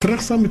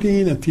Terug saam met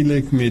u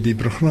natuurlijk met die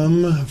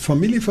program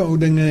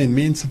Familieverhoudinge en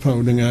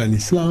Mensenverhoudinge in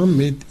Islam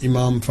met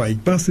Imam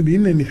Faiek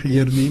Basserdien en die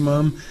geëerde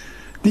imam,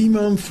 die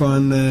imam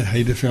van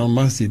Sheikh Faiek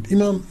Basserdien.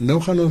 Imam, nou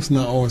gaan ons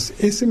na ons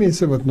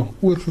sms'e wat nog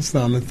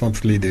oorgestaan het van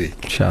verlede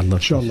week.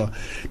 Inshallah.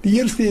 Die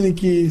eerste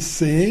enetjie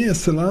sê,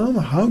 Assalam,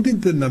 how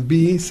did the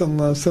Nabi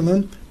sallallahu alaihi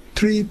wasallam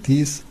treat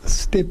his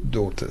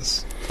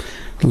stepdaughters?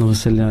 اللهم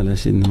صل على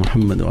سيدنا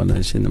محمد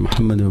وعلى سيدنا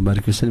محمد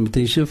وبارك وسلم.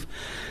 Yusuf,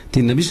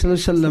 die Nabi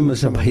sallallahu alaihi wasallam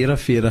is 'n baie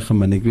rafierige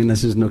man. Ek weet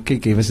as ons nou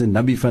kyk, hy was 'n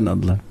Nabi van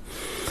Allah.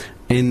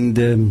 En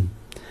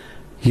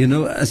you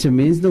know, as 'n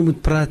mens nou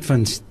moet praat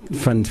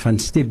van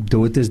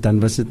stepdaughters, dan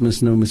was dit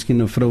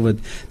miskien 'n vrou wat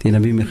die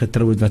Nabi mee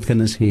getrou het, wat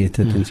kinders gehad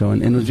het en so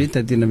aan. En ons weet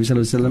dat die Nabi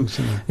sallallahu alaihi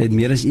wasallam het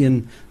meer as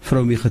een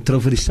vrou mee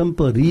getrou vir die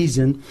simple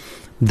reason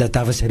dat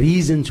daar was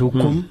reasons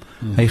hoekom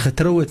hy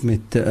getrou het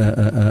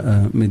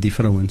met die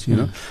vrouens, you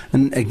know.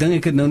 En ek dink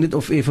ek het nou net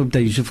of even op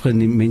die Yusuf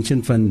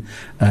gemention van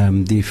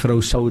die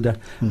vrou Sauda,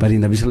 waar die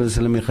Nabi sallallahu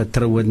alaihi wasallam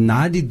getrou het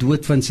na die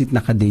dood van Sidna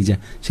Khadija.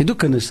 Sy het ook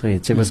kinders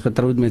gehad. Sy was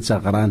getrouwd met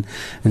Zahran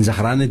en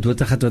Zahran het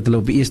dood gehad wat hulle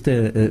op die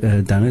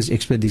eerste danges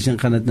expedition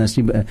gaan het na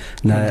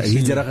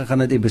Hijra gegaan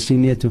het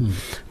Abyssinia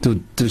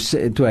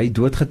toe hy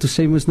dood gehad, toe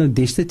sy moes nou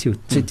destitute.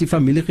 Sy het die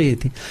familie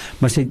gehad,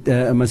 maar sy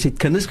het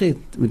kinders gehad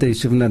met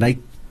Yusuf en hy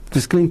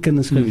verskillende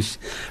kinders gewees.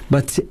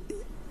 Maar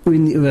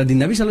die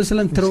Nabi sallallahu alaihi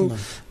wasallam trou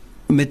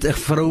met 'n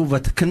vrou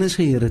wat kinders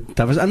geheer het.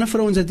 Daar was ander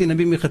vrouens wat die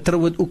Nabi mee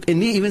getrou het ook en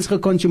nie evens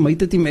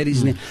geconsummated die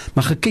marriage nie,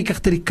 maar gekyk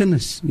agter die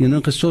kinders,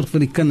 gesorg vir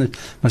die kinders,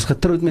 was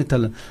getroud met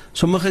hulle.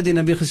 Sommige die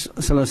Nabi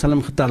sallallahu alaihi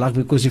wasallam getalak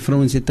because die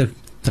vrouens het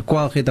te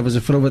kwaal gehad. Daar was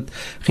 'n vrou wat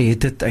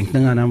gehet het, ek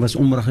dink haar naam was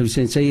Umrah gewees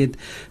en sy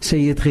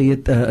het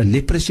gehet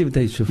leprosy met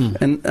Yusuf.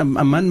 En 'n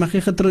man mag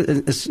nie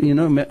getroud is,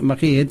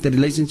 mag nie het 'n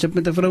relationship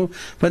met 'n vrou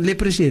wat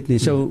leprosy het nie.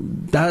 So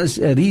daar is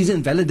 'n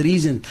reason, valid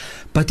reason.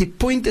 But die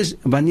point is,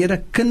 wanneer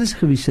daar kinders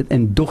gewees het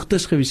en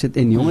dogters gewees het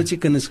en jongetjie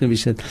kinders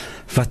gewees het,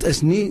 wat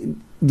is nie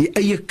die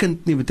eie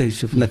kind nie met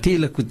Yusuf.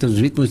 Natuurlik, ons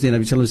weet mos die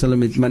Nabi sallallahu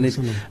alaihi wasallam het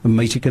net 'n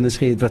meisie kinders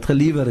gehad wat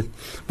geliewer het,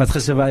 wat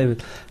gesurvive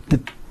het.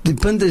 Die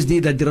punt is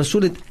dat die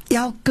Rasul het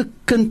elke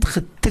kind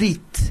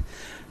getreat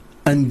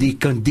in die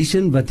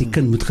condition wat die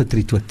kind moet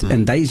getreat word.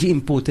 En dat is die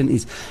important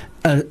is.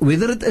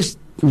 Whether it is,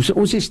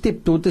 ons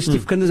stepdaughters,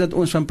 stiefkinders dat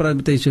ons van praat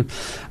met Yusuf.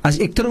 As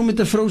ek trou met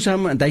 'n vrou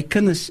saam en die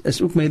kinders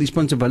is ook my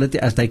responsibility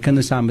as die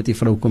kinders saam met die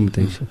vrou kom met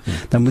Yusuf.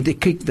 Dan moet ek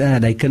kyk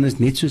dat die kinders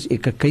net soos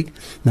ek kyk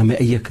na my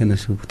eie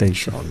kinders op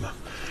Yusuf.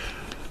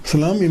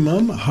 Salam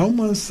Imam, how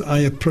must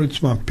I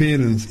approach my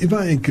parents if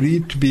I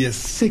agree to be a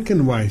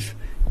second wife?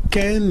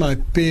 Can my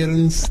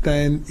parents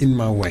stand in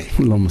my way?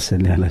 Allahumma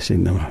salli ala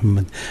Sayyidina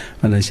Muhammad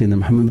ala Sayyidina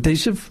Muhammad.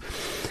 Yusuf,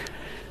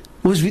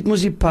 ons weet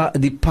mos die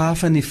pa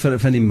van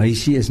die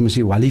meisie is mos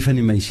die wali van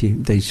die meisie,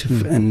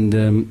 Yusuf. En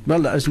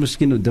wel, daar is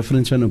miskien 'n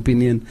difference van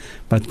opinion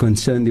wat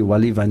concern die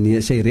wali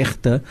wanneer sy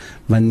regte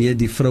wanneer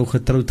die vrou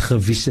getroud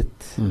gewees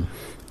het.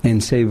 En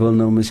sy wil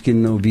nou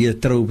miskien weer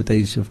trou met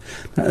Yusuf.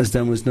 Daar is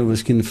nou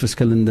miskien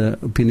verskillende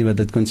opinie wat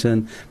dit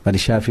concern, maar die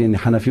Shafi en die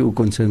Hanafi ook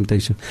concern met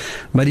Yusuf.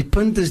 Maar die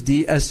punt is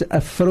as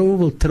 'n vrou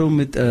wil trou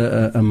met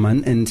 'n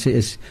man en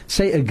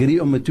sy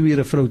agree om 'n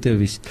tweede vrou te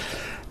wees.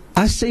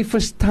 As sy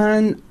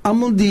verstaan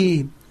almal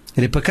die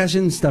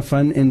repercussions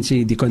daarvan en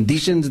die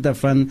conditions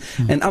daarvan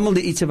en almal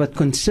die iets wat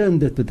concern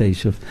dit met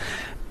Yusuf.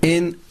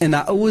 En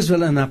haar ouers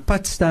wil aan haar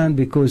pad staan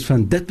because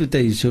van dit met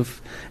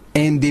Yusuf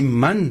en die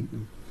man,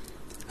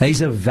 hy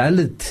is 'n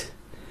valid,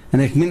 en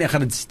ek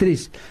gaan dit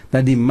stres,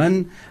 dat die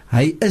man,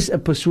 hy is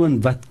 'n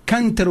persoon wat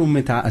kan trou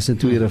met haar as 'n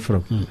tweede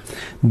vrou.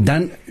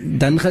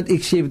 Dan gaan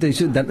ek sê,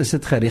 dan is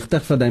dit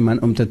geregtig vir die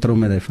man om te trou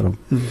met die vrou.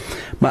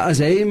 Maar as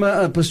hy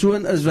maar 'n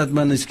persoon is wat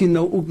man miskien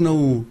ook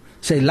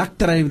sy lak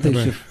dryf,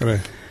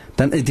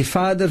 dan is die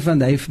vader van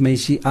die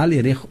meisie al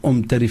die reg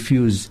om te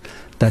refuse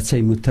dat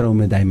sy moet trou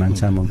met die man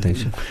saam met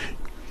Yusuf.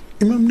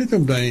 Imam, net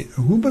op die,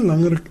 hoe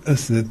belangrik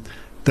is dit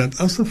dat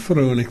as 'n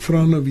vrou, en ek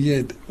vra nou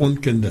wie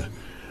onkunde,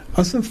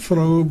 as 'n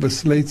vrou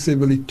besluit sy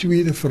wil die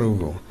tweede vrou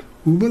word,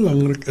 hoe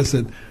belangrik is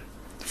dit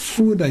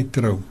voor die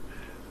trou,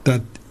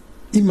 dat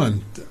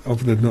iemand,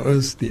 of dit nou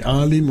is, die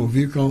alim of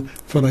wie ook al,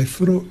 vir die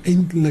vrou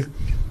eintlik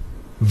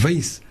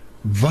wys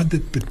wat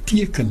dit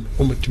beteken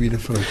om 'n tweede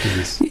vrou te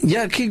wees.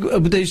 Ja, kyk,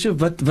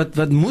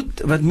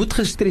 wat moet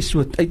gestres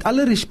word, uit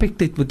alle respect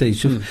het met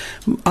Yusuf,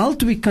 al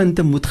twee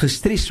kante moet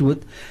gestres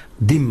word,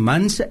 die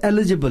man se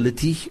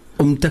eligibility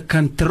om te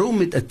kan trou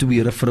met 'n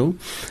tweede vrou,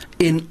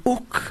 en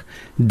ook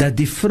dat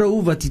die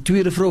vrou wat die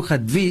tweede vrou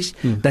gaan wees,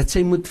 dat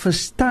sy moet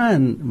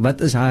verstaan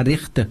wat is haar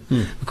regte.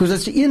 Because dat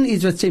is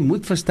iets wat sy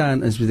moet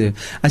verstaan is,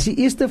 as die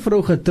eerste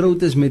vrou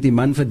getroud is met die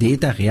man vir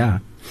 30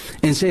 jaar,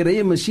 en sy ry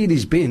 'n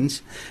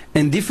Mercedes-Benz,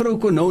 en die vrou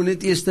kon nou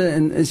net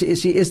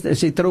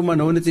sy trou maar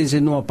nou net en sy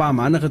nou 'n paar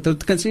maande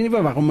getroud, kan sy nie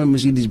verwag om 'n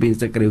Mercedes-Benz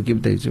te kry,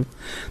 ook by so.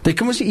 Dit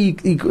kan mos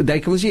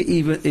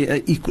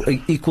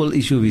equal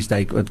issue wees,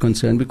 wat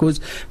concern, because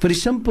for the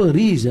simple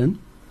reason,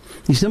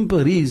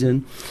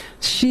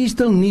 she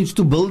still needs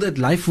to build that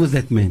life with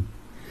that man.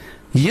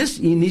 Yes,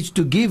 he needs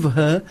to give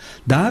her,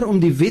 daarom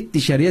die wet,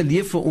 die Sharia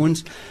leef vir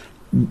ons,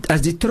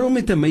 as die trou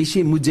met 'n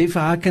meisie, moet jy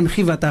vir haar kan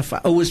gee wat haar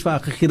ouers vir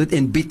haar gegee het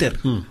en beter.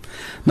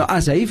 Nou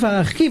as hy vir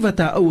haar gee wat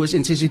haar ouers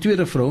en sy is die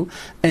tweede vrou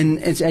en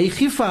hy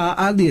gee vir haar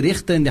al die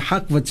regte en die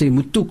hak wat sy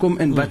moet toekom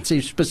en wat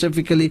sy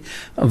specifically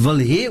wil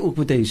hê ook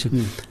met hy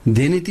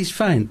then it is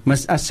fine. Maar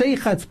as sy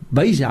gaat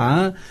by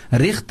haar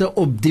regte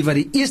op die wat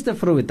die eerste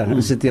vrou het, dan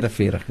is dit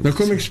regverdig. Nou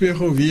kom ek speel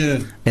gou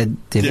weer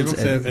devil's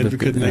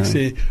advocate en ek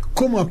sê,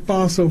 kom maar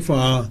pas of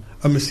haar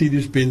 'n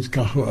Mercedes-Benz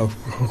kar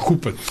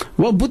gekoop het.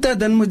 Wel, Boeta,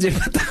 dan moet jy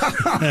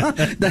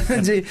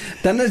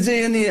dan is jy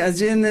in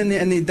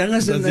die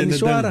dinge in die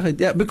swaarheid.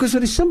 Ja, because for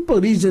the simple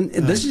reason,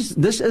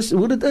 this is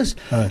hoe dit is.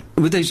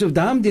 Wat hy so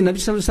daarom die Nabi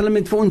sallallahu alaihi wasallam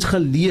het vir ons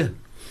geleer.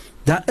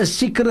 Daar is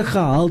sekere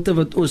gehalte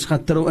wat ons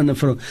gaan trou in 'n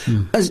vrou.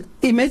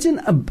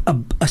 Imagine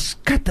 'n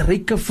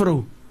skatryke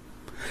vrou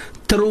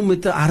trou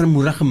met 'n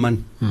armoedige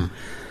man.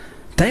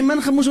 Die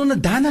man gaan moes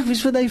onderdanig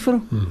wees vir die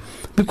vrou.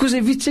 Because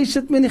hy weet sy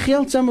sit met die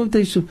geld saam met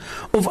hy so.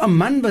 Of 'n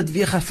man wat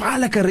weer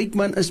gevaarlike ryk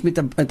man is met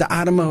 'n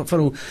arme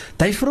vrou.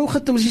 Die vrou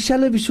gaan hom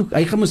dieselfde besoek.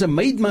 Hy gaan mos 'n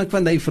maid maak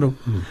van die vrou.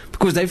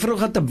 Because die vrou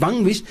gaan te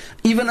bang wees,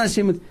 even as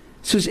hy met,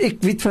 soos ek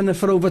weet van 'n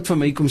vrou wat vir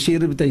my kom sê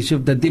met hy so,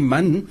 dat die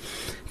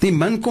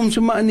man kom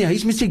sommer in die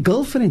huis met sy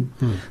girlfriend.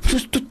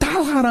 Soos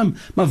totaal haram.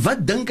 Maar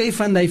wat dink hy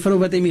van die vrou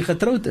wat hy mee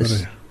getroud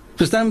is?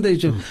 Verstaan jy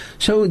so?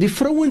 So die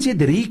vrouens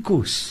het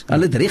recourse.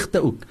 Hulle het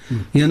regte ook.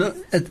 You know,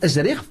 het is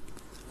reg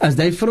as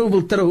die vrou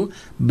wil trou,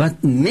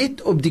 but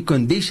net op die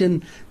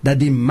condition dat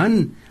die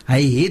man,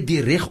 hy het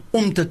die reg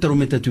om te trou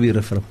met 'n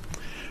tweede vrou.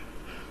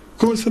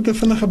 Kom ons vat 'n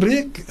vinnige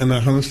breek en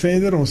dan gaan ons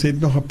verder. Ons het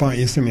nog 'n paar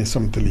SMS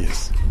om te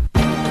lees.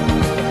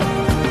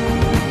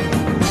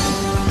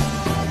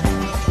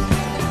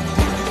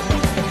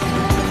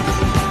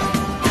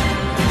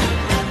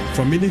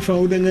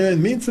 Familieverhoudinge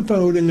en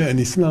mensenverhoudinge in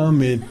Islam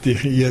met die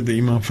geëerde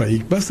Imam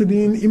Faiek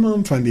Basserdien,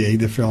 imam van die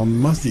Heide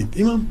Masjid.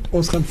 Imam,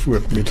 ons gaan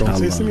voort met ons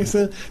SMS.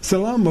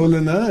 Salam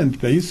Maulana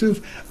and Yusuf.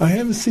 I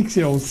have a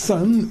 6-year-old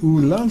son who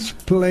loves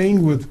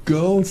playing with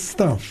girl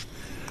stuff.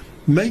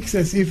 Makes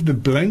as if the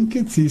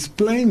blankets he's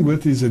playing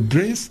with is a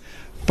dress,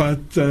 but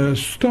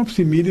stops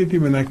immediately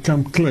when I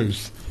come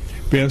close.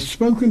 We have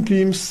spoken to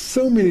him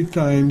so many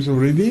times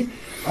already.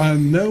 I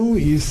know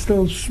he's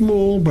still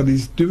small, but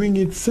he's doing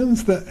it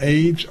since the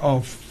age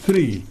of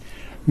 3.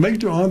 Make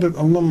dua that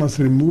Allah must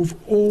remove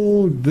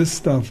all this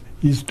stuff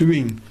he's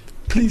doing.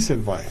 Please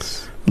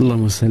advise.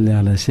 Allahumma salli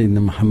ala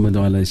Sayyidina Muhammad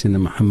wa ala Sayyidina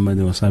Muhammad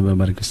wa sahbihi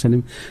barik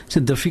wasallam. It's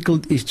a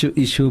difficult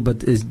issue,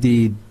 but is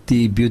the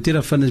beauty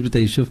daarvan is met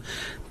Yusuf,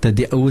 dat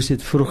die ouers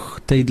het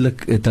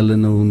vroegtydelik het hulle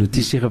nou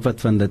notisie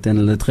gevat van dit en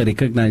hulle het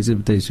gerecognize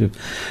met Yusuf.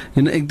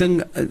 You know, ek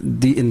dink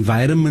die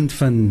environment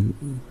van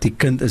die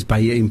kind is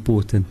baie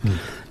important.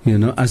 You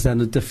know, as daar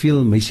nou te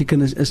veel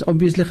meisiekinders is,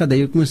 obviously gaat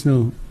hy ook mos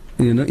nou,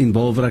 you know,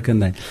 involve raak in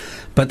die.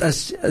 But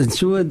as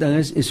so ding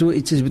is so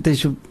iets is met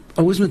Yusuf,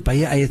 ouers met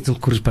baie ayatul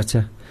kurs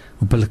batsa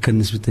op hulle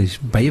kinders met hy.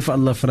 Baie vir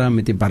Allah vra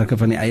met die barke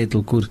van die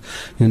ayatul kurs,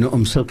 you know,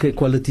 om sulke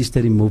qualities te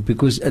remove,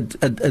 because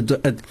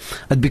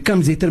it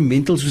becomes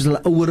detrimental soos hulle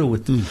ouer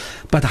word.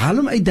 But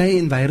haal hom uit die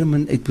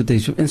environment uit met hy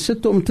so, en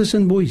sit hom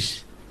tussen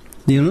boys,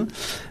 you know.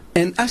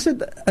 En as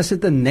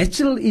dit 'n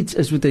natural iets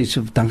is wat hy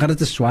so, dan gaan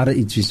dit 'n sware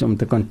iets wees om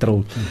te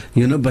control.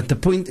 You know, but the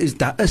point is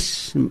daar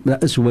is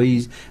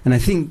ways, and I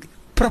think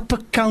proper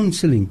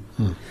counseling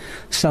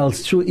sal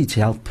so iets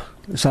help,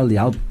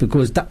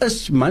 because daar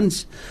is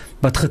mans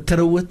wat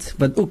getrou het,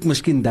 wat ook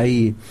miskien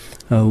die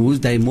hoe is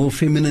die more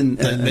feminine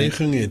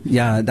neiging het.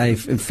 Ja, die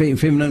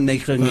feminine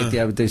neiging het,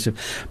 ja, wat hy so.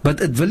 But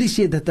het wil nie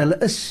sê dat hulle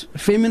is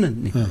feminine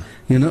nie.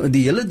 You know,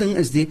 die hele ding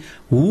is die,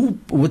 hoe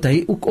word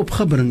hy ook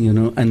opgebring, you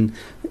know, en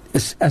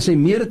as hy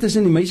meer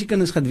tussen die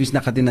meisiekinders gaat wees,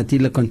 dan gaat hy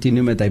natuurlijk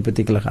continue met die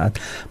particular gehad.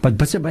 But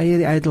bid sy baie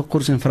die ayatul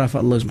kurs en vraag vir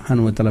Allah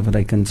subhanahu wa ta'ala vir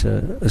die kind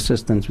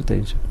assistance with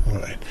hy so.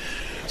 Alright.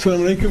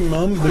 Assalamu alaikum,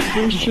 Mom. The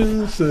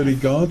questions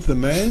regard the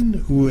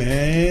man who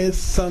has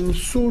some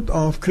sort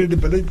of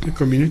credibility in the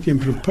community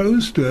and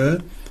proposed to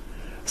her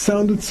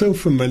sounded so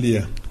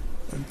familiar.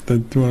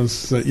 Dat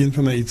was een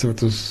van die iets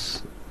wat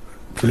ons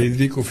verlede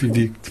week of die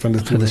week van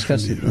de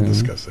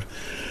discussen.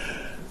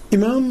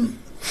 Imam,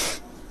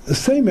 the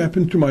same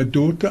happened to my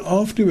daughter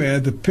after we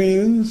had the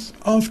parents,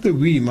 after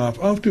we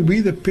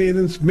the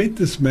parents met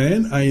this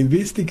man. I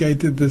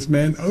investigated this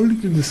man only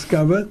to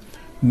discover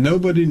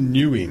nobody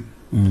knew him.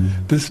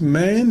 This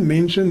man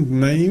mentioned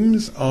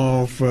names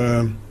of,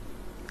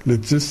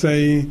 let's just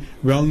say,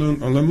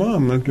 well-known ulama.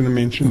 I'm not going to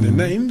mention their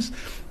names,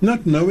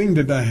 not knowing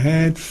that I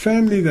had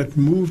family that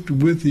moved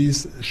with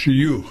his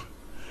shuyukh.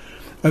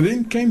 I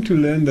then came to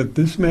learn that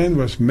this man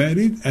was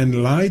married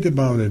and lied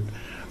about it.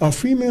 Our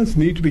females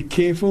need to be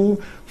careful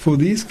for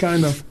these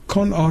kind of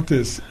con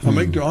artists. I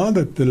make dua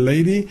that the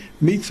lady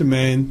meets a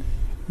man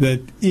that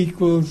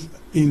equals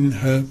in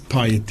her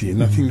piety.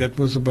 And I think that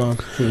was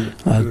about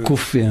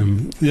Kufia.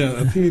 Yeah,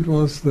 I think it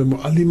was the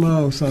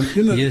Mu'allima or something.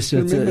 You know, Yes,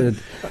 I think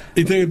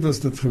it was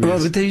that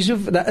geweest. But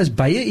Yusuf, daar is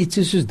baie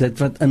iets soos dit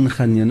wat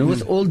ingaan, you know,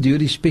 with all due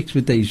respect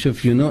with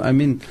Yusuf, you know, I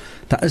mean,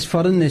 daar is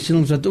foreign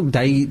nationals wat ook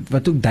die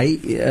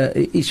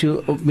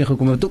issue op mee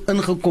gekom het, wat ook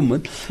ingekom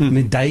het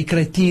met die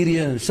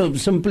criteria,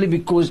 simply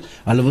because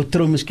hulle wil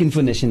trou miskien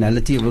vir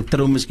nationality, wil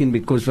trou miskien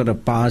because vir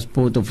 'n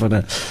passport of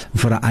vir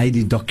 'n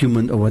ID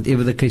document or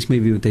whatever the case may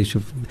be with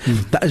Yusuf.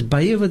 Daar is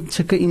baie wat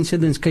sulke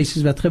incidents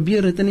cases wat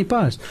gebeur het in die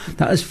past.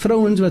 Daar is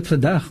vrouens wat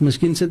vandag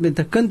miskien sit met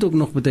 'n kind ook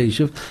nog met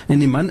Yusuf en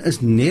die man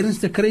is nêrens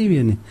te kry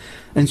weer nie.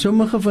 En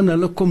sommige van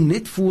hulle kom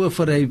net voor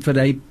vir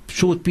hy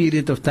short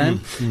period of time.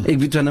 Ek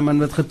weet van 'n man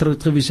wat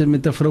getroud gewees het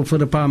met 'n vrou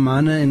vir 'n paar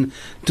maande en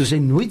toe sy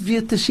nooit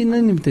weer te sien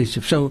nie met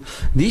Yusuf. So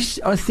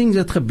these are things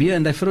that gebeur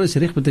en die vrou is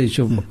reg met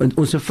Yusuf.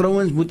 Ons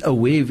vrouens moet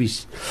aware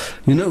wees.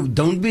 You know,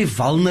 don't be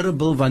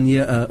vulnerable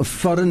wanneer 'n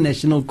foreign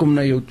national kom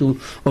na jou toe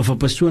of 'n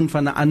persoon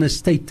van 'n ander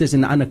status en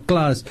 'n ander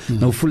klas.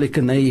 Nou voel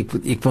ek nee,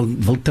 ek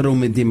wil trou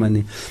met die man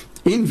nie.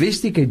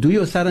 Investigate, do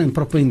your thorough and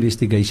proper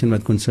investigation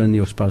what concern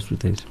your spouse with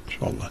this.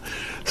 Inshallah.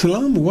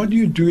 Salam, what do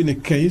you do in a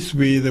case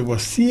where the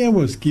wasiya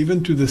was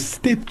given to the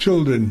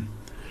stepchildren,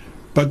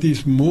 but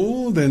is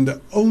more than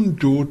the own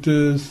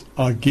daughters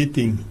are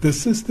getting? The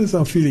sisters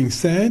are feeling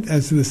sad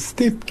as the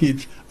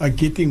stepkids are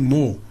getting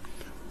more.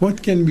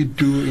 What can we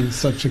do in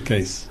such a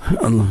case?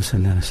 Allah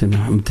sallallahu alaihi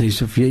wasallam.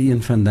 Yusuf, jy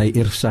een van die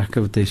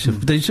erfsakke wat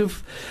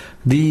Yusuf,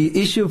 die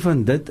issue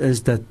van dit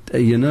is dat,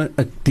 you know,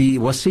 die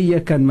wasiya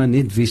kan maar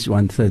net wees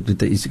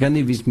 1/3, jy kan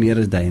nie wees meer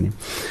as die nie.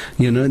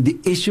 You know, die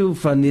issue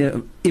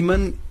van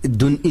iemand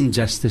doen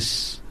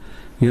injustice,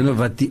 you know,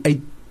 wat die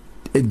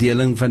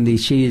uitdeling van die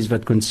shares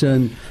wat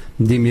concern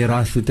die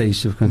miraas wat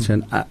Yusuf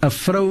concern. 'n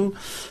vrou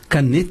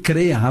kan net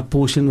kry haar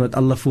portion wat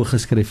Allah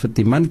voorgeskryf het.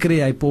 Die man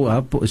kry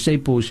sy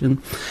portion,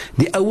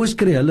 die ouers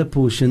kry hulle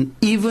portion,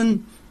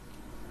 even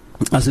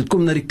as dit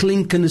kom na die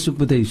klein kinders ook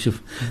met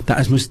Yusuf, daar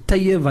is mos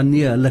tye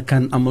wanneer hulle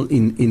kan almal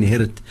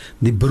inherit.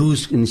 Die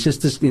broers en die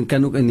sisters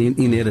kan ook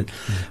inherit.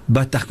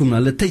 But daar kom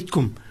hulle tyd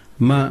kom.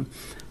 Maar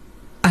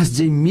as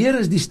jy meer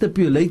as die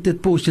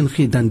stipulated portion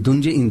gee, dan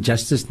doen jy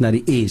injustice na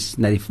die heirs,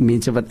 na die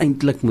mense wat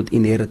eintlik moet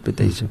inherit met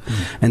Yusuf.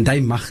 En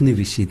die mag nie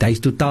wees nie. Die is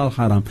totaal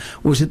haram.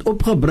 Ons het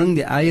opgebring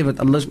die ayah wat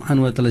Allah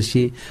subhanahu wa ta'ala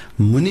sê,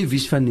 moenie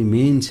wees van die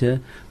mense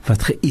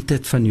wat geëet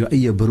het van jou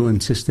eie broer en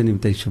suster nie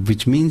met Yusuf,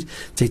 which means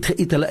jy het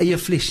geëet hulle eie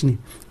vlees nie.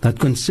 Dat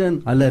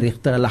concern hulle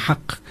regte, hulle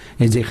hak,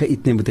 en jy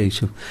geëet nie met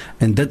Yusuf.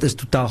 En dit is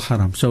totaal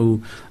haram.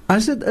 So,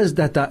 as dit is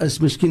dat daar is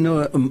miskien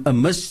nou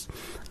 'n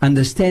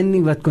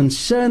misunderstanding wat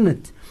concern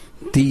het,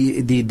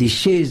 die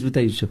shares met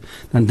Yusuf,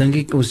 dan dink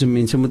ek ons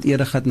mense moet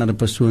eerder gaan na die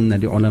persoon, na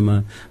die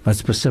ulama, wat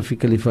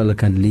specifically vir hulle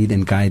kan lead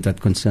and guide wat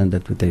concern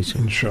dat met Yusuf.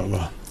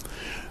 Inshallah.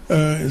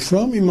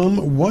 Islam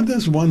Imam, what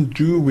does one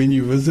do when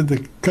you visit the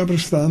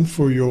qabristan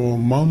for your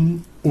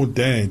mom or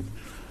dad?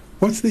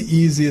 What's the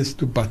easiest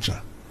to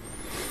bacha?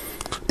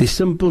 Die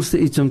simpelste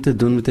iets om te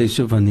doen met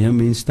Yusuf, wanneer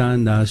mens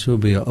staan daar so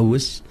by jou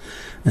ouers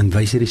en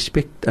wys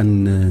respect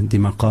aan die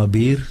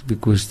maqabir,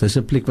 because dis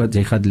 'n plek wat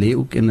jy gaan lê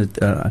ook en dit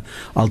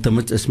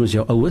ultimate is met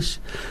jou ouers,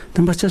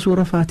 dan bacha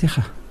surah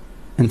Fatiha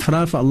en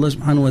vra vir Allah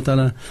subhanahu wa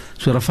ta'ala.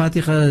 Surah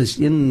Fatiha is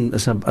 'n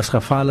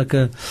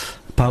gevaarlike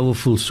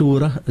powerful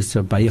surah, is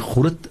 'n baie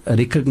groot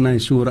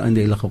recognized surah in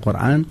die Heilige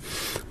Koran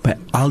by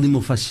al die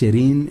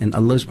mufassirin, en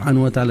Allah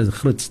subhanahu wa ta'ala het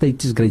great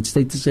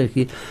status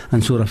gegee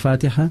aan surah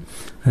Fatiha.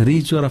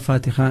 Read surah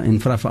Fatiha en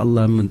vra vir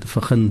Allah met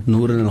vergun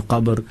noor in al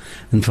qabr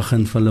en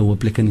vergun vir hulle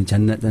plek in die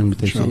Jannat, en met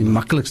die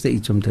maklikste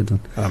iets om te doen.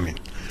 Amen.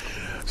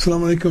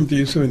 Assalamu alaikum to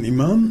Yusuf en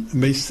Imam.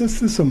 My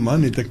suster se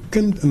man het 'n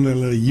kind in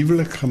hulle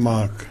huwelik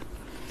gemaak.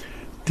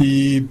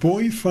 Die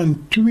boy van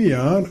 2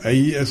 jaar,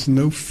 hy is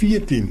nou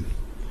 14.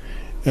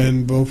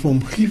 En wil vir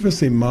hom gee vir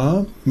sy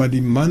ma, maar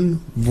die man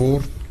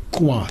word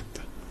kwaad.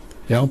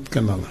 Help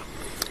kan hulle.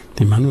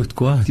 Die man word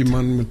kwaad? Die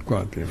man moet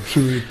kwaad, ja.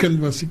 So die kind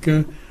was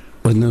seker...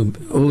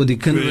 die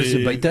kind was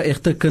 'n buite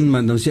egte kind,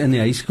 maar nou sy in die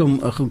huis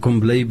kom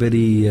bly by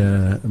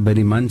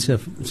die man se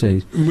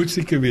moet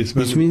seker wees.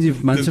 Which means die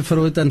man se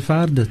vrou het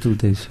aanvaar dit toe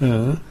is.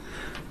 Ja.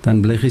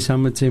 Dan bly hy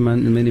saam met sy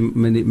man,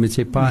 met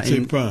sy pa,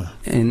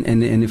 en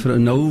die vrou,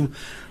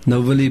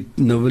 nou wil hy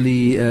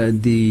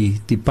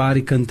die pa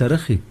die kind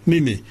terug hê.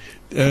 Nee.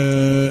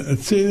 Het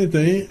sê net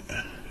hy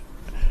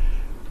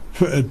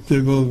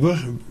wil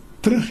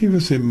teruggee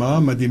vir sy ma,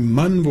 maar die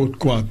man word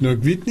kwaad. Nou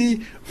ek weet nie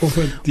of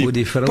het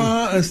die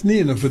pa is nie,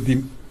 en of het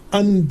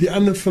die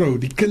ander vrou,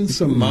 die kind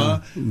se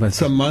ma,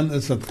 se man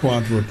is wat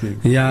kwaad word nie.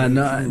 Ja,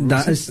 nou,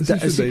 daar is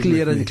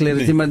klere,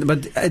 maar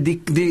die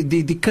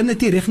kind het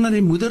die reg na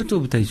die moeder toe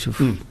op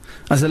Yusuf.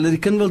 As hulle die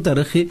kind wil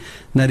teruggee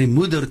na die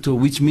moeder toe,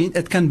 which means,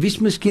 het kan wees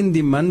miskien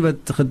die man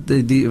wat,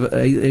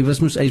 hy is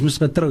mis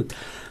getroud.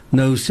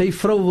 Nou, sy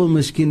vrou wil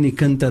miskien die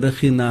kind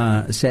teruggee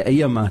na sy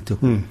eie ma toe.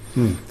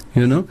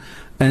 You know?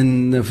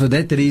 And for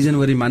that reason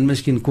word die man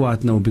miskien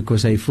kwaad nou,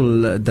 because hy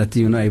voel dat,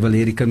 you know, hy wil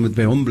hierdie kind moet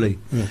by hom bly.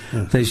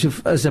 So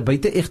Yusuf is 'n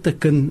buite-egte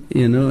kind,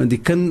 you know, en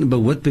die kind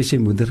behoort by sy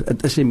moeder.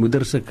 Dit is sy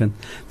moeder se kind.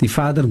 Die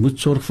vader moet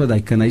sorg vir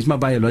die kind. Hy is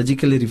maar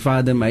biologically die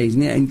vader, maar hy is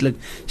nie eintlik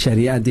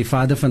Sharia die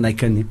vader van die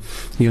kind nie.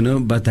 You know,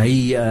 but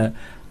hy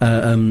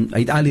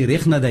het al die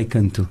reg na die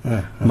kind toe.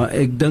 Maar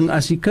ek dink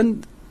as die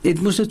kind,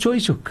 het moes 'n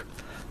choice ook.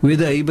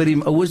 Whether hy by die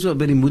ouers of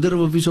by die moeder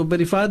wil wees of by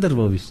die vader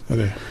wil wees.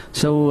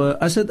 So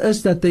as dit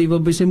is dat hy wil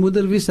by sy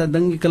moeder wees, dan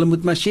dink ek hulle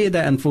moet maar share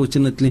die,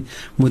 unfortunately,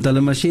 moet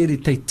hulle maar share die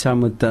tyd saam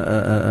met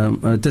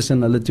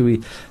tussen hulle twee,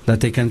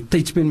 dat hy kan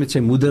tyd spend met sy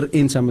moeder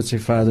en saam met sy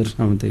vader,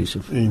 saam met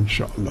Yusuf.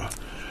 Inshallah.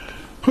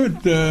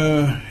 Goed,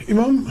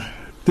 Imam,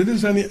 dit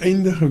is aan die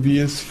einde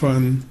gewees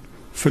van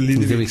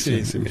verlede week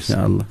sessies.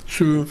 Inshallah.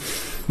 So,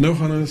 nou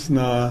gaan ons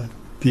na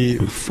die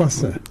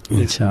vaste.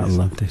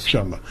 Inshallah.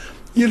 Inshallah.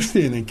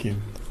 Eerste ene keer.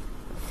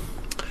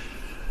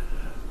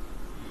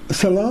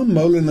 Salam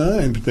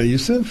Maulana and Brother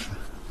Yusuf,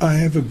 I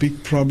have a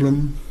big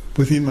problem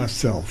within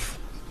myself.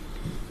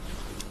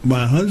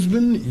 My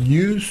husband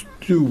used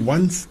to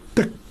once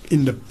stick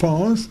in the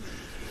past,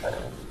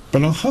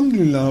 but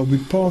alhamdulillah we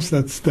passed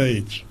that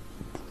stage.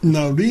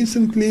 Now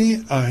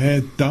recently I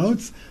had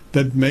doubts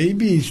that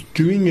maybe he's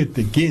doing it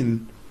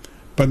again,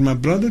 but my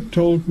brother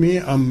told me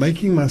I'm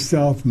making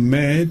myself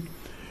mad.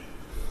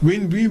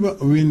 When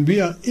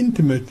we are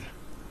intimate,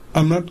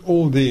 I'm not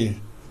all there.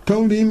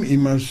 Told him he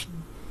must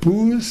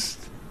boost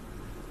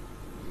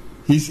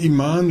his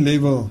iman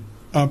level.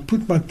 I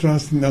put my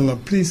trust in Allah.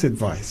 Please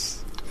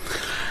advise.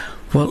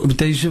 Wel,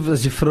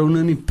 as die vrou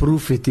nou nie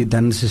proef het,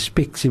 dan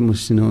suspect sy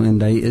moes, you know, en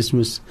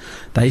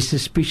die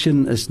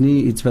suspicion is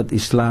nie iets wat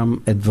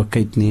Islam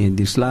advocate nie.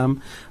 Die Islam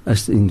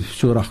is in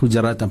Surah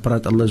Hujarat, dan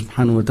praat Allah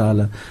subhanahu wa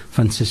ta'ala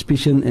van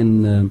suspicion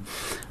en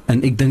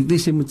ek dink nie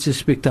sy moet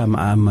suspect aan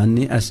man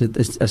nie, as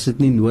dit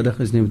nie nodig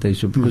is nie met hy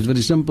so, because for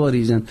the simple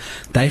reason,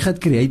 die gaat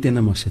create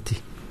animosity.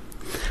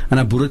 En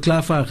haar boere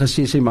klaar vir haar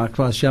gesê, sy maak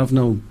vir haarself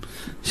nou,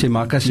 sy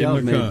maak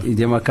haarself met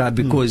die mekaar,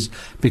 because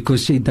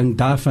sy dink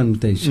daarvan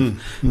met hy so.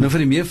 Nou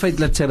vir die meer feit,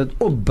 dat sy dit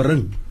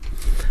opbring,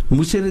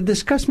 moet sy dit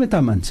discuss met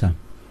haar man saam,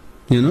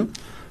 you know,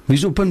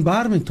 wees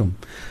openbaar met hom.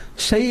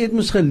 Sy het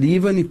moes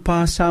gelewe in die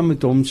pa saam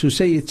met hom, so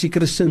sy het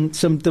sekere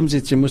symptoms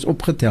het sy moes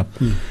opgetel.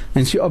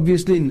 En sy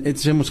obviously het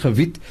sy moes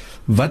geweet,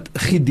 wat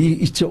gee die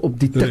ietsie op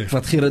die tik,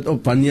 wat gee dit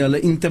op, wanneer hulle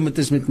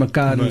intimate is met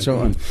mekaar en so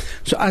aan.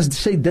 So as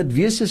sy dit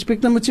weer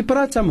suspect, dan moet sy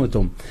praat saam met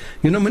hom.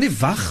 You know, maar nie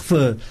wag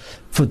vir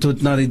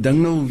tot na die ding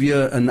nou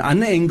weer een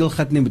ander engel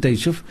gaat nie met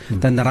Yusuf,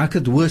 dan raak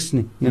het hoos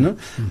nie, you know.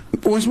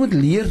 Ons moet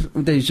leer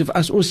met Yusuf,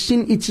 as ons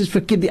sien iets is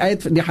verkeerd,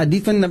 die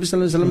hadith van Nabi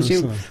sallallahu alaihi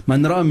wasallam sê,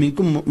 man ra'a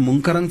minkum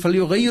munkaran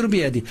falyughayyir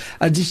biyadihi.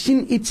 As jy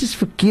sien iets is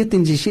verkeerd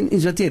en jy sien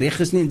iets wat nie reg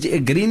is nie, en jy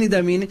agree nie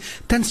daarmee nie,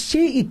 dan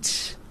sê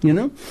iets. You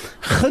know,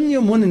 gun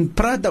jou mond en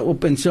praat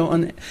daarop en so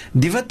aan.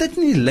 Die wat dit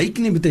nie lyk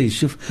nie met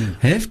Yusuf,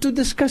 have to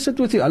discuss it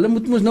with you. Hulle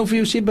moet ons nou vir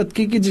jou sê, but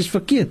kyk, dit is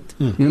verkeerd,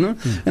 you know.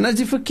 En as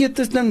die verkeerd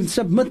is, dan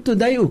submit to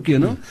die ook, you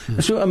know.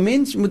 So 'n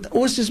mens moet,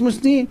 ons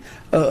moet nie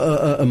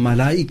 'n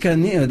malaika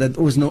nie, dat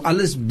ons nou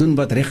alles doen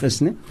wat reg is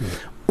nie.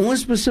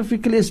 Ons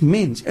specifically is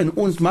mens en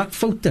ons maak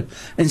foute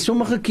en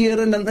sommige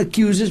kere dan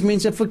accuses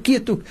mense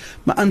verkeerd ook,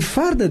 maar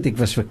aanvaar dat ek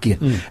was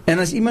verkeerd. En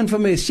as iemand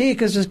van my sê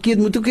ek is verkeerd,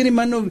 moet ook hierdie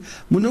man nou,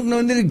 moet ook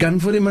nou nie die gun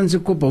voor die man se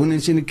kop hou en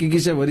sê kyk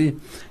jy wat jy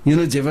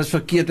know, jy was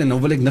verkeerd en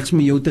nou wil ek niks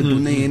met jou te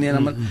doen nie.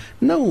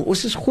 No,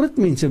 ons is groot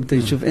mense met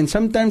Yusuf, and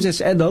sometimes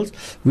as adults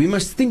we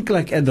must think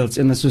like adults,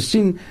 en as ons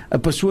sien 'n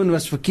persoon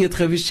was verkeerd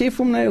gewees, sê vir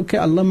hom nou okay,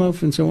 Allah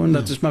maaf en so on,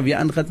 dat is maar weer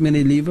aangaan met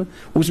die lewe.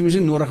 Ons is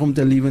nie nodig om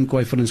te lewe in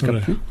kwaai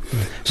vriendskap nie.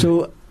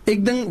 So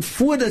ek dink,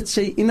 voordat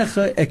sy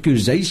enige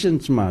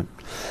accusations maak,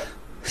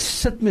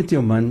 sit met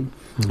jou man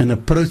and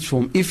approach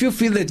him. If you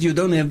feel that you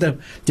don't have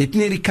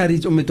the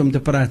courage om met hom te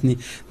praat nie,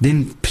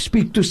 then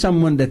speak to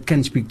someone that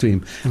can speak to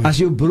him. As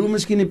jou broer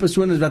miskien 'n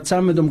persoon is wat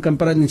saam met hom kan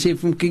praat en sê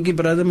vir hom, kykie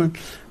brother man,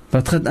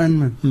 wat gaan aan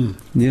man?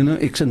 You know,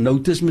 ek sal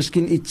notice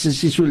miskien iets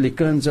is so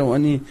lekker en so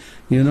aan nie,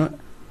 you know.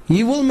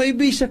 He will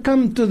maybe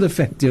succumb to the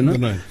fact, you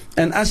know.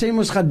 En as hy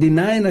moes gaan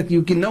deny, dat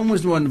jy nou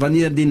moes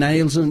wanneer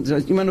denials,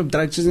 as iemand op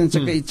drugs is en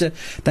sulke iets,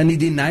 dan die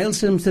denial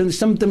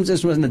symptoms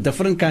is was 'n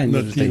different kind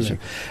of station.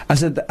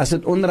 As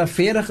het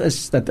onregverdig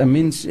is, dat 'n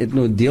mens het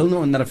nou deel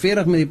nou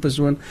onregverdig met die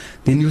persoon,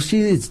 then you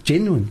see it's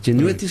genuine.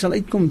 Genuity sal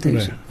uitkom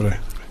tegen.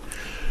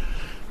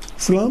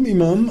 Salam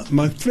Imam,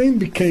 my friend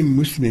became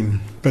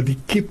Muslim, but he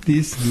kept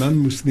his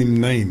non-Muslim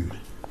name.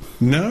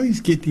 Now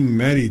he's getting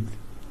married.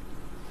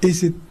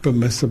 Is it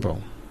permissible?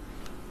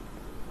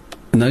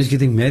 Now he's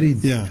getting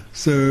married. Yeah,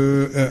 so,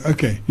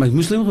 okay. Maar is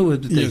Muslim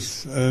geworden?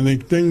 Yes, en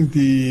ek dink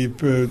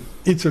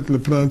iets wat hulle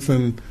praat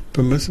van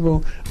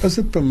permissible, is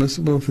het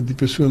permissible vir die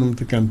persoon om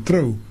te kan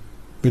trou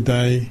met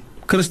die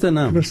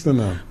Christennaam?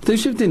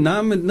 Dus die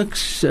naam het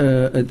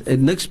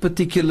niks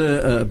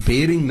particular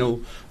bearing nou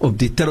op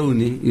die trou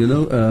nie, you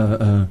know,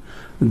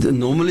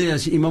 Normally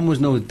as iemand mos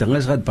nou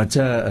dinge gaat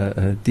baca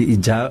die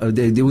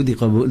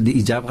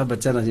ijab gaat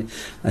baca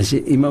as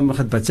iemand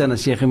gaat baca na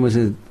sheikh mos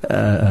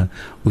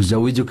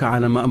uzawijuka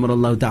ala ma amara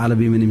Allah ta'ala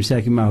bi min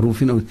imsak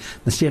ma'ruf na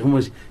sheikh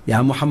mos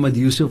ya Muhammad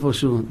Yusuf of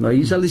so nou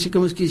hier sal ek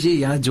mos sê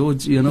ja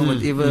George, you know,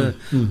 whatever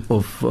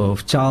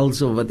of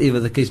Charles or whatever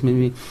the case may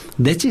be,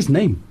 that's his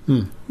name.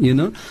 You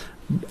know,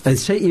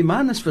 sy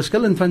iman is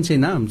verskillend van sy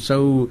naam.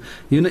 So,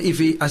 you know, if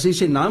hy as hy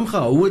sy naam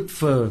gehou het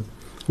vir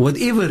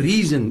whatever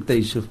reason,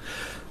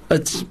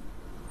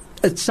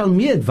 it sal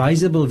meer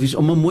advisable wees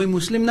om 'n mooi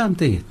Muslim naam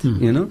te hê,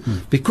 you know,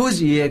 because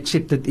he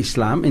accepted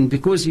Islam and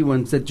because he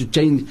wanted to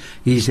change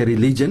his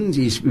religion,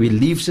 his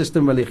belief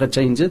system, wil hy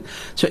change it.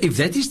 So if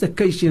that is the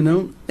case, you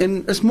know,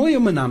 en is mooi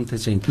om 'n naam te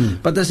sê.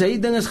 But as hy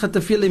dinge gaan te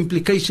veel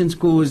implications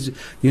cause,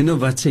 you know,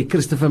 wat sy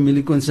Christen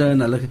familie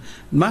concern, hulle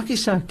maak nie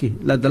saak nie.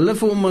 Laat hulle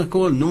vir hom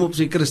call, noem op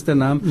sy Christen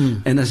naam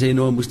en as hy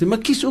nou 'n Muslim,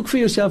 maar kies ook vir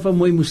jouself 'n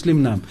mooi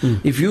Muslim naam.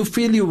 If you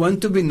feel you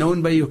want to be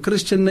known by your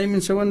Christian name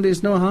and so on,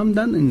 there's no harm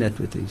done in that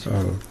with it.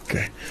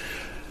 Okay.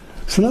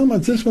 Salam, I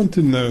just want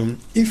to know,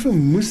 if a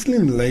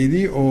Muslim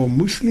lady or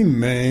Muslim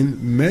man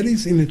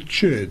marries in a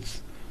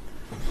church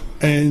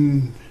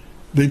and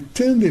they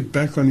turn their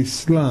back on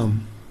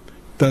Islam,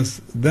 does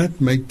that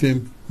make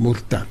them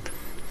murtad?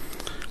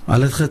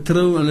 Well, if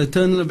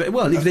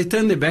they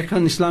turn their back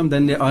on Islam,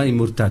 then they are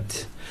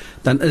murtad.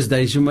 Dan is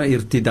they suma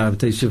irtidab.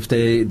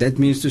 That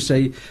means to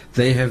say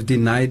they have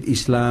denied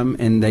Islam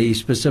and they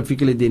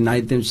specifically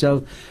denied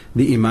themselves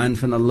the iman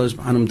van Allah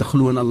subhanahu wa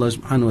ta'ala, Allah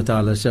subhanahu wa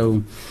ta'ala.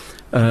 So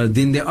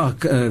then they are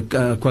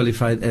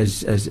qualified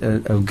as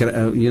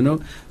you know,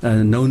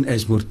 known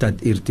as murtad,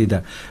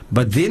 irtida.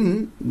 But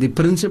then the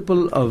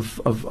principle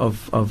of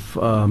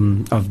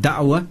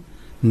da'wah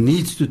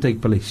needs to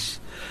take place.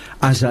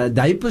 As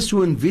die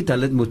persoon weet,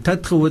 hulle het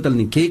murtad geword, hulle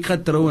nie kerk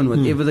gaan trou, and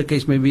whatever the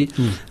case may be,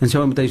 and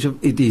so on,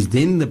 it is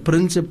then the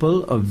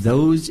principle of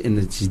those, and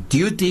it's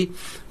duty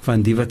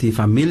van die wat die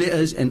familie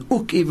is, en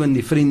ook even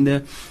die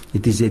vriende,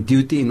 it is a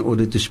duty in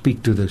order to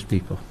speak to those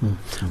people.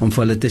 Om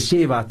vir hulle te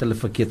sê wat hulle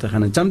verkeerd te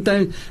gaan. And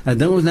sometimes,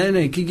 dink ons,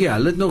 nee, kyk,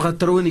 hulle het nog gaan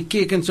trou in die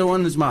kerk en so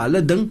on, is maar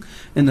hulle ding,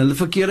 en hulle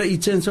verkeerde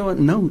iets en so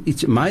on. No,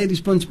 it's my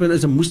responsibility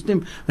as a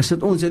Muslim, is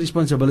dit ons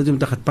responsibility om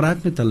te gaan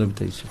praat met hulle.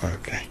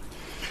 Okay.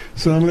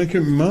 Assalamu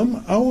alaikum,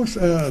 Imam. I was,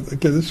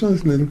 okay, this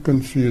one's a little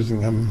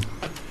confusing.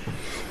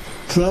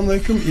 Assalamu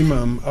alaikum,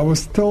 Imam. I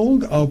was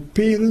told our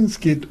parents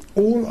get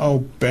all our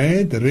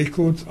bad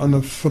records on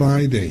a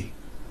Friday.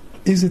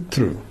 Is it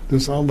true?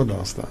 Dis al wat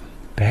daar staan.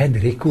 Bad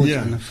records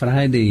on a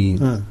Friday?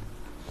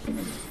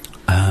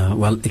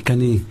 Well, ek kan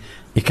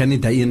nie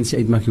daai eens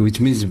uitmaak, which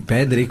means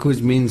bad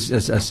records means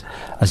as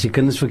die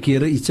kinders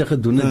verkeerde iets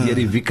gedoen het deur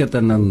die weekend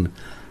en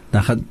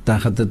dan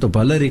gaat het op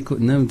alle record.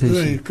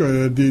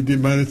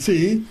 Maar het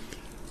sê,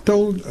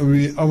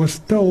 I was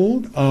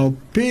told our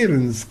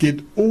parents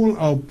get all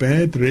our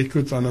bad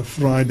records on a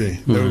Friday.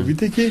 Nou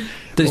weet ek nie,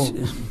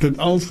 dit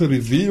alles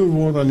gereveal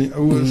word aan die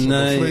ouers op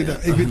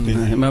Vrydag, ek weet nie.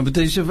 Nee, maar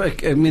betekent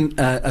ek meen,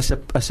 as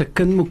 'n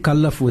kind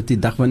mukallaf word, die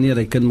dag wanneer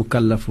hy kind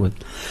mukallaf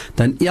word,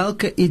 dan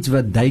elke iets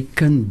wat hy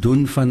kind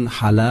doen van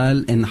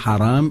halal en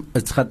haram,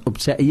 het gaat op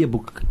sy eie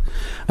boek.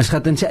 Het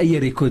gaat in sy eie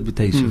record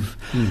betekent.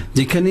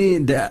 Jy kan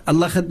nie,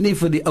 Allah gaat nie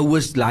vir die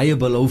ouers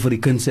liable over die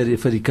kind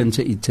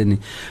se iets nie.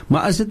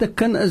 Maar as dit 'n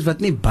kind is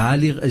wat nie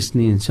balig is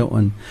nie en so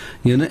on,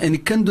 you know, en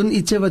die kind doen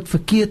iets wat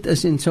verkeerd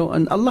is en so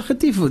on, Allah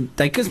gaat nie,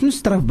 hy kind is nie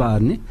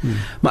strafbaar nie.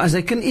 Maar as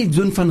hy kan iets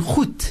doen van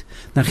goed,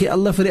 dan gee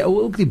Allah vir die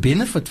ouwe ook die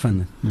benefit van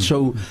het.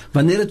 So,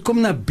 wanneer het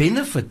kom na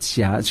benefits,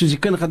 ja, soos die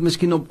kind gaat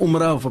miskien op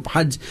Umrah of op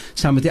Hajj,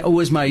 saam met die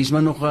ouwe is, maar hy is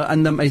maar nog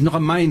hy is nog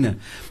een myne,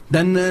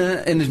 dan,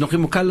 en is nog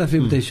geen mukallaf,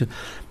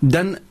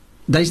 dan,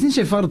 dat is nie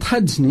sy vaart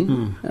Hajj nie,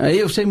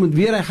 hy of sy moet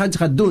weer hy Hajj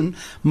gaat doen,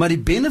 maar die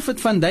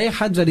benefit van die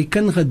Hajj wat die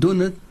kind gedoen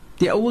het,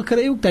 die ouwe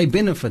kry ook die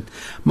benefit.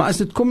 Maar as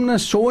dit kom na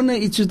sone,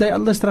 iets soos die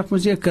Allah straf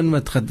moet sê, 'n kind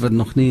wat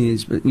nog nie,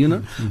 you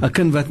know, 'n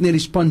kind wat nie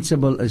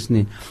responsible is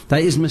nie. Daar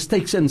is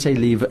mistakes in sy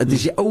lewe. It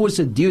is die ouwe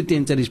se duty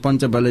and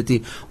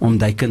responsibility om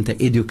die kind te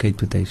educate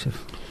met hysef.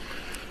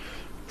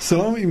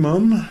 So,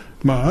 Imam,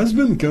 my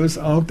husband goes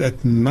out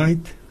at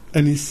night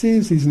and he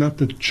says he's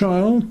not a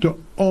child to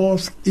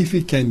ask if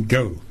he can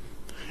go.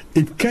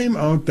 It came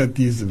out that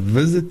he's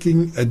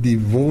visiting a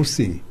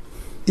divorcee.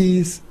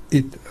 Is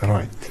it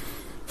right?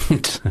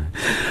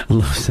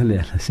 Allah salli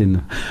ala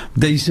sayyidina.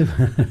 Deze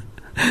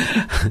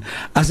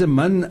as 'n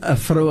man 'n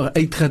vrou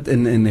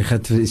uitgaan en hy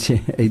gaan sê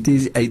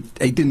hy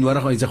het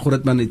nodig, hy's 'n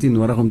groot man, hy het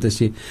nodig om te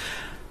sê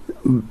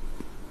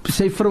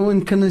sy vrou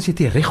en kinders het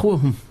die reg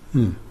om.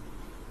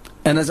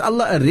 En as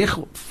Allah 'n reg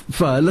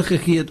vir hulle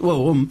gegee het oor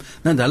hom,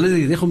 dan hulle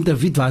die reg om te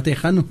weet waar hy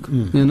gaan ook,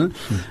 you know.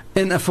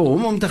 En vir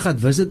hom om te gaan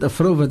visit 'n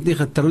vrou wat nie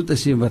getroud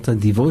is nie, wat 'n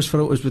divorce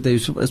vrou is, wat hy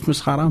is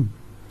mos haram.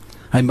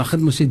 Hy mag dit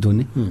mos nie doen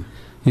nie.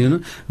 You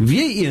know,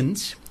 weer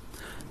eens,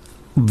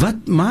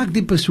 wat maak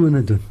die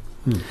persone doen?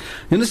 You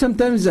know,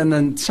 sometimes,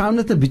 and sound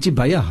it a bietjie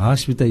baie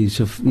haas met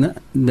Yusuf,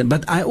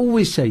 but I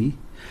always say,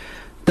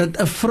 dat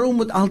 'n vrou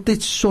moet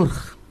altyd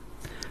sorg,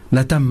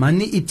 dat 'n man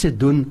nie iets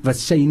doen, wat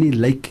sy nie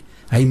lyk,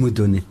 hy moet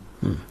doen nie.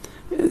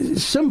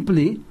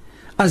 Simply,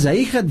 as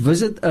hy gaat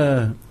visit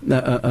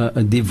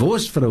 'n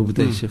divorce vrou,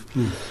 betuisef,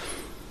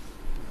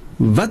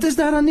 wat is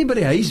daar dan nie by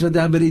die huis wat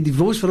daar by die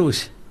divorce vrou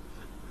is?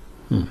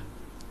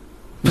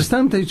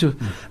 Verstaan betuisef?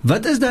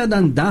 Wat is daar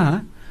dan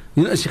daar?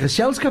 Is die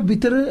geselskap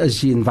beter, is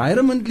die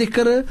environment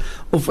lekkerder,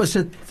 of is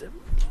het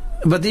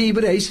wat die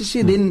by die huis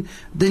sê, then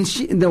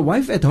the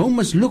wife at home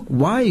must look,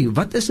 why?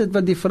 Wat is het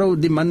wat die vrou,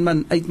 die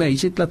man uit my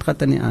huis het laat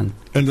gaat nie aan?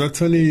 En wat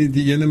van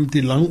die ene met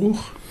die lang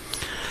oog?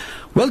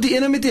 Wel, die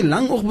ene met die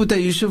lang oog, moet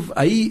Yusuf,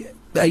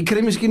 hy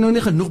kry miskien nog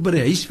nie genoeg by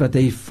die huis, wat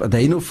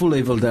hy nog voel,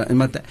 hy wil daar,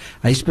 maar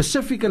hy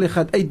specifically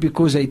gaat uit,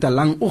 because hy het 'n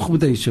lang oog,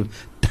 moet Yusuf.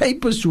 Die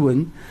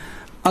persoon,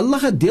 Allah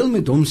gaat deel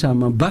met hom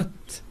samen, but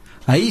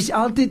hy is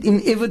altyd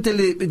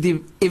inevitably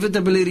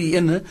die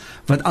ene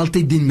wat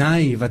altyd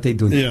deny wat hy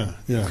doen. Ja.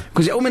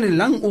 Because die ou met 'n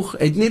lang oog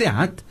het nie die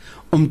hart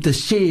om te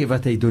sê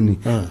wat hy doen nie.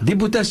 Die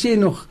Boeta sê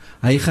nog,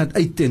 hy gaat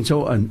uit en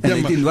so aan. En hy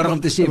het nie nodig om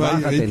te sê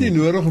waar gaat hy nie. Hy het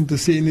nie nodig om te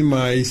sê nie,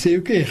 maar hy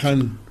sê, hy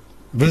gaan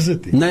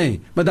visit nie. Nee,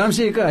 maar daarom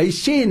sê ek, hy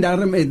sê en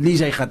daarom het nie,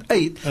 hy gaat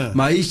uit,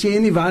 maar hy sê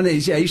nie waar, hy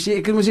sê,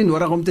 ek het mos nie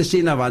nodig om te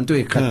sê na waar toe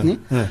ek gaat nie.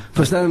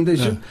 Verstaan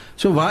jy?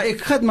 So waar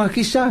ek gaat, maak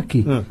die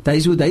saakie. Dat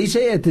is hoe hy sy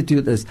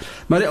attitude is.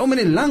 Maar die ou met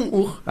die lang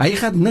oog, hy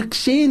gaat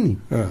niks sê nie.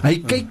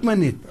 Hy kyk maar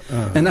net.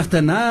 En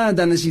agterna,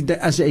 dan is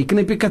as hy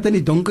knip die kat in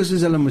die donker,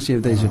 soos hulle moet sê,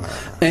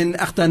 en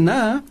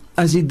agterna,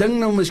 as die ding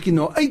nou miskien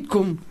nou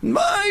uitkom,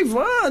 my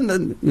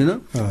van, you know,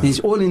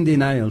 he's all in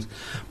denials.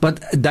 But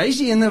die is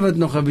die ene wat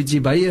nog 'n bietjie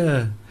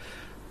baie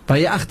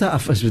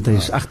agteraf is, wat hy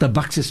is,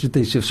 achterbaks is, wat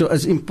hy is. So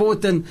is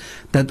important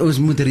dat ons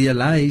moet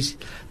realize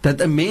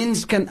dat 'n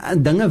mens kan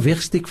dinge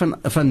wegsteek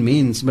van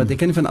mens, maar hy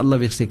kan nie van Allah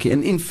wegsteek.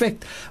 En in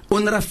fact,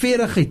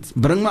 onregverdigheid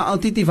bring maar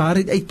altyd die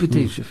waarheid uit, wat hy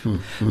is.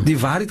 Die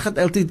waarheid gaat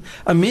altyd,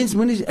 'n mens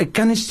moet nie, ek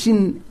kan nie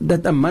sien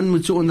dat 'n man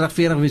moet so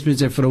onregverdig wees met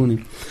sy vrou nie.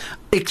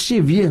 Ek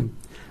sê weer,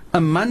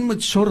 'n man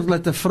moet sorg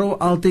dat 'n vrou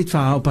altyd vir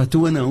haar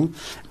patroon hou,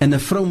 en 'n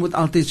vrou moet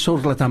altyd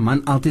sorg dat 'n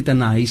man altyd in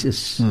 'n huis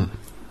is.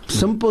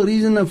 Simple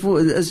reason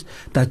for is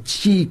that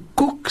she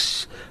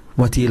cooks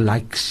what he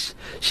likes.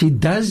 She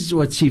does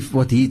what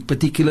he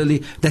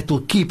particularly, that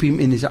will keep him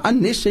in his,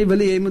 unless hy wil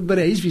hy moet by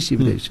die huis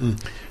wees.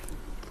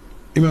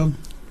 Imam,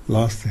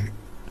 laaste,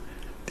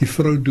 die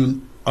vrou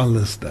doen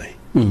alles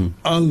die.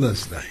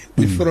 Alles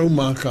die. Die vrou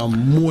maak haar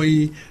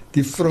mooi,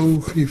 die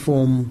vrou gee vir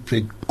hom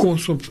sy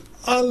kos op,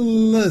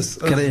 alles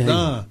is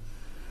daar.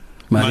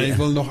 Maar hy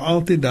wil nog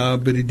altyd daar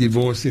by die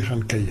divorce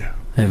gaan kuier.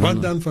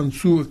 Wat dan van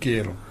so'n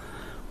kerel?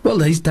 Wel,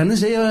 dan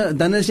is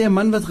hy 'n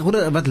man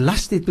wat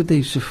last het met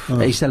hy.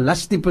 Hy is 'n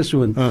lastige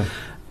persoon.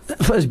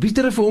 Het is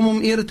beter vir hom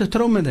om eerder te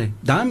trou met hy.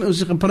 Daarom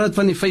ons gepraat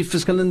van die 5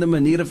 verskillende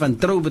maniere van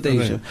trou met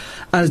hy.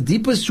 As die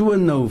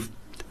persoon nou,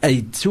 hy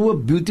het so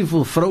 'n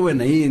beautiful vrou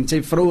en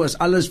sy vrou is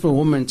alles vir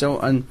hom en so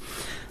aan,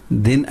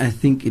 then I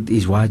think it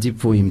is wajib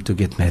for him to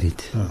get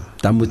married.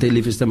 Dan moet hy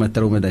liefste maar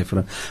trou met hy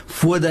vrou.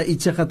 Voordat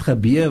iets gaat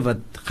gebeur wat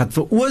gaat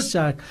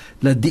veroorsaak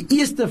dat die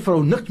eerste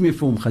vrou niks meer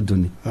vir hom gaat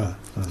doen nie.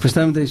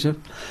 Verstaan jy so?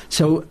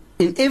 So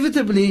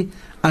inevitably,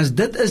 as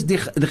dit is die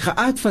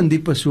geaard van die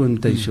persoon,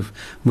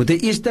 moet hy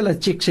eerst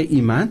laat check sy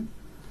iman,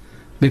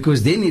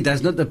 because then he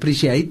does not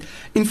appreciate.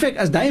 In fact,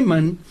 as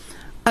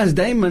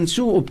die man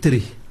so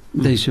optree,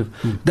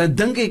 dat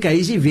dink ek hy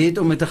is nie weet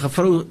om met 'n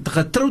vrou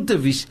getroud te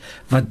wees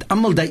wat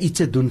almal daai iets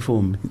te doen vir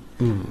hom.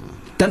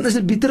 Dan is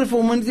dit beter vir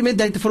hom om nie met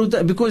daai vrou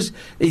te, because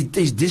it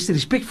is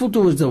disrespectful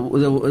towards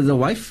the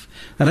wife,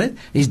 right?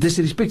 Is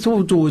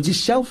disrespectful towards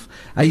himself.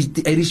 Hy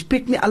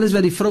respect nie alles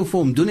wat die vrou vir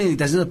hom doen en hy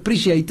doesn't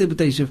appreciate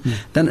it.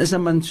 Dan is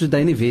 'n man soos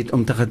hy nie weet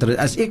om te getrou.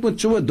 As ek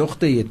met so 'n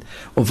dogter het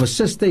of 'n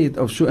suster het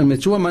of so en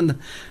met so 'n man,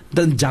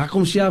 dan jaag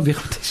ons ja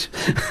weg.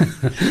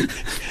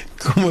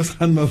 Kom ons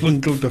gaan maar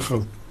winkel toe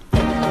gou.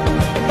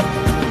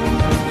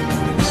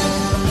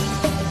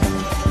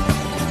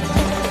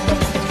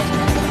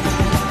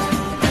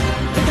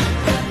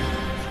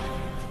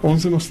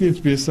 Ons is nog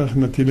steeds besig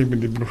natuurlijk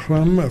met die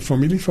program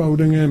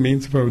Familieverhoudinge,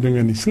 Mensenverhoudinge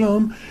in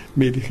Islam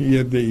met die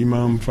geëerde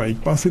Imam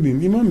Faiek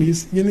Basserdien. Imam, hier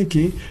is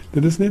enetjie,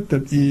 dit is net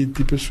dat die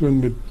persoon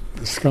met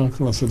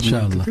skakel as het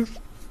moeilijk is.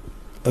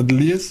 Het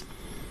lees,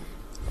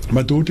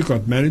 my daughter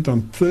got married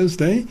on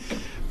Thursday,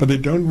 but they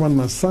don't want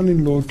my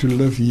son-in-law to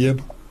live here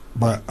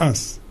by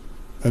us.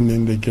 And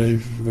then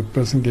the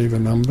person gave a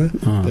number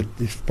that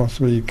if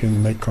possible you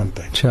can make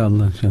contact.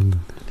 Inshallah.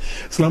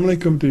 Assalamu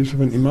alaikum to Yusuf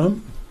en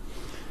Imam.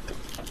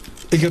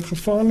 Ek het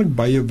gevaarlik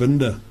baie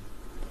winde.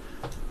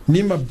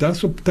 Nie maar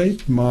das op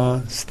tyd,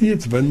 maar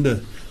steeds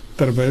winde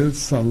terwyl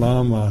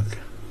salam maak.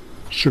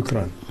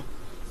 Shukran.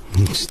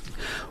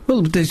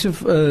 Wel,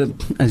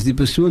 as die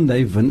persoon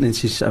die wind en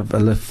sy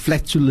hulle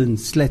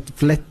flatulence,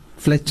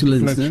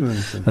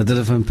 dat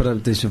hulle van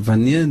praat,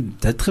 wanneer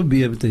dit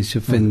gebeur,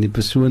 van die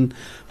persoon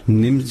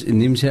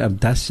neem sy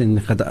abdas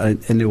en gaat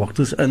in die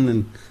wachters in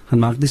en gaan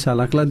maak die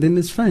salah klaar, then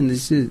it's fine.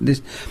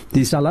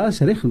 Die salah is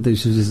recht,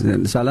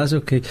 salah is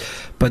okay.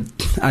 But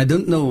I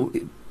don't know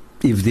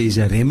if there's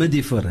a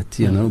remedy for it,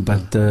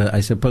 but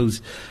I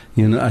suppose,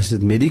 as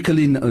it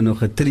medically nog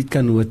getreat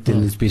kan word,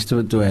 then it's best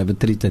to have it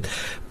treated.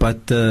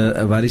 But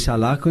waar die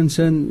salah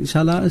concern,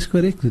 salah is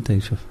correct,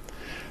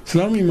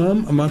 Salam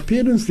Imam, my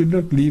parents did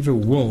not leave a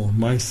will.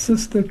 My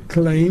sister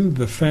claimed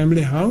the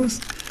family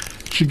house.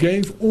 She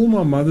gave all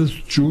my mother's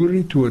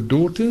jewelry to her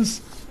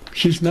daughters.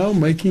 She's now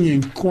making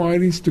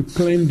inquiries to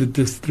claim the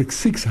District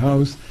 6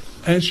 house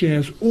as she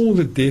has all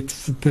the death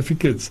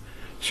certificates.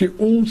 She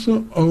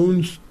also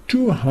owns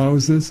 2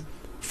 houses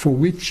for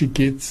which she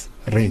gets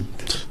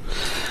rent.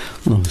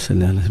 No,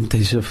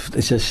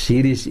 it's a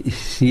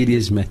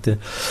serious matter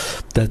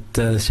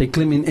that sy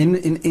claim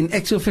in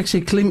actual fact sy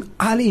claim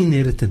all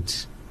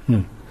inheritance.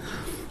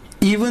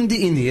 Even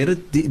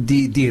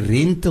the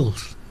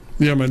rentals.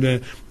 Ja, maar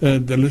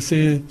hulle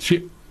sê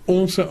she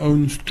also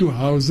owns 2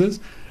 houses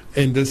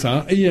en dis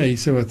haar eie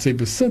huise wat sy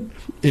besit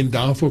en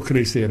daarvoor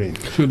kry sy rent.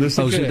 So dis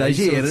daai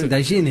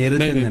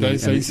inheritance.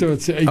 Dis huise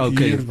wat sy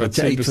uithuur wat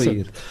sy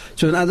besit.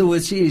 So in other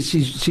words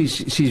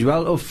she's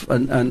well off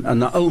on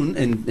her own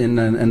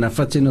en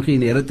vat sy nog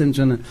inheritance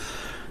en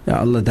ja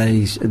Allah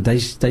daai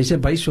se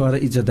bysware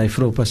iets dat hy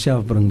vir op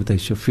haarself bring met hy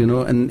so you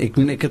know en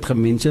ek het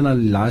gemention al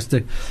die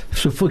laaste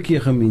soveel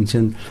keer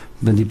gemention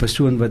van die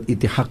persoon wat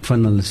die hak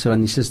van hulle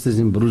van die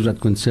sisters en broers wat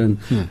concern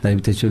daai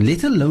het so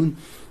let alone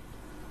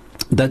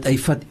dat hy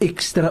vat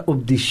ekstra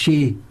op die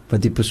share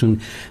wat die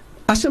persoon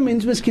as 'n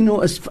mens miskien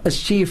nou as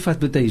share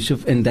vat met hy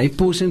Yusuf en die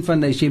portion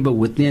van hy share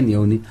behoort nie aan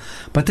jou nie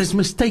but is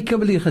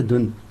mistakenly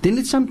gedoen then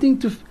it's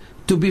something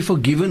to be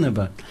forgiven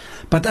about.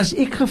 But as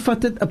ek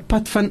gevat het 'n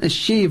pad van 'n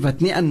share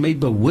wat nie aan my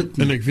behoort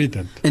nie. En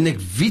ek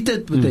weet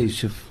dit met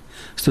Yusuf.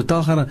 Is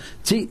totaal haram.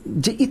 Jy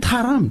eet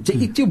haram.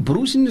 Jy eet jou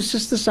broers en jou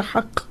susters se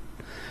hak.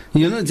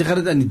 You know, jy gaan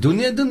dit aan die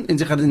dunia doen en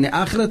jy gaan dit in die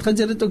akhirat gaan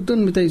jy dit ook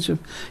doen met Yusuf.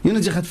 You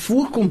know, jy gaan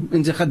voorkom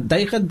en jy gaan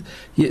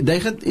jy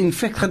gaan in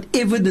fact gaan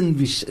evidence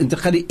wees en jy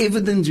gaan die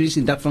evidence wees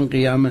in dag van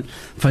qiyamah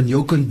van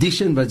jou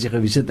condition wat jy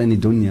gewys het in die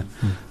dunia.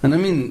 And I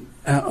mean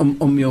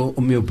om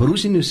jou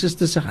broers en jou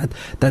susters se hart,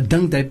 dat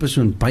dink die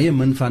persoon baie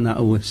min van haar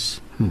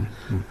ouers.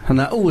 Van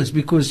haar ouers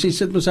because sy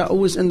sit met haar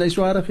ouers in die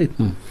swaarigheid.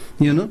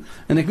 You know?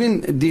 En ek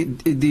meen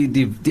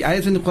die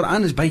ayat van die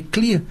Koran is baie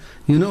clear.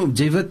 You know,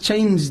 jy wat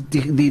change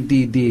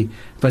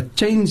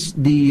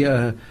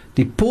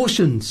die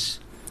portions,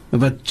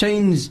 wat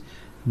change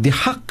die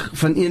hak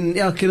van een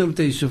elke keer op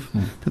Yusuf.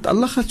 Dat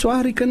Allah gaat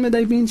zwaar kan met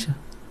die mense.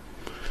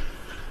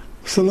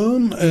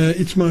 Salam,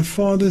 it's my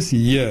father's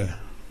year.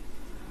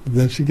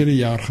 Dan seker 'n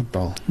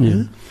jaargetal.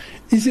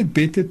 Is it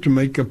better to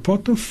make a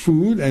pot of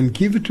food and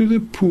give it to the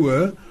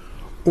poor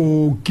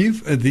or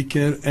give a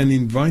dhikr and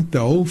invite the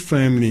whole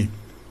family?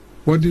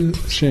 What does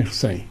Sheikh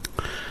say?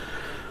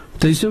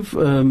 Yusuf,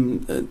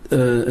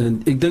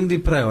 ek dink die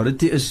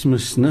priority is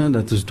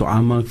dat ons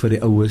dua maak vir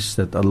die ouers,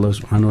 dat Allah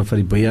subhanahu wa ta'ala vir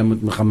die baie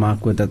moet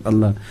gemaak word, dat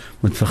Allah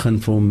moet vergun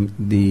vir hom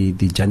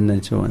die Jannah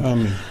en so aan.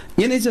 Amen.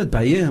 Een iets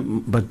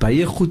wat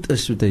baie goed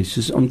is met hy,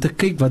 soos om te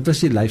kyk wat was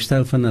die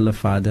lifestyle van hulle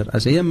vader.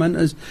 As hy 'n man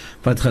is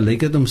wat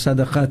gelyk het om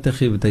sadaqa te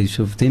gee met hy,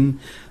 so then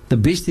the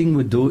best thing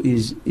we do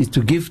is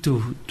to give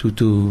to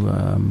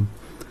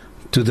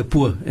the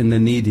poor and the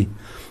needy.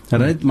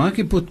 Right? Maak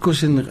die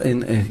potkos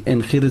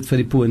en gee dit vir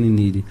die poor en die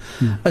needy.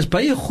 Is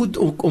baie goed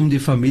ook om die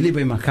familie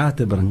by mekaar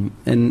te bring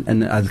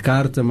en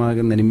adhkar te maak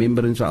en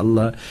remembrance van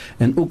Allah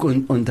en ook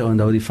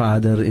onthou die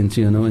vader en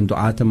so, you know, en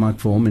dua te maak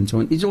vir hom en so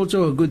on. It's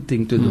also a good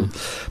thing to do.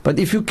 But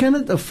if you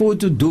cannot afford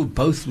to do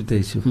both with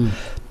Yusuf,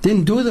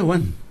 then do the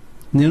one.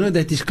 You know,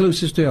 that is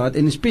closest to your heart.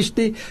 And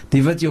especially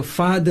die wat jou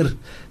vader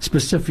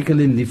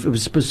specifically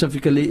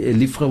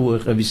liefgehou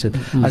gewys het.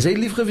 As hy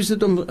lief gewys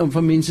het om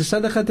van mense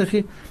sadaqa te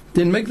gee,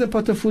 then make the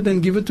pot of food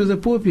and give it to the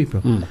poor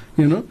people.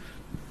 You know?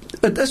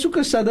 Het is ook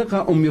 'n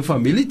sadaqa om jou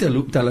familie te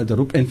laat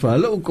roep en vir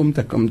hulle ook om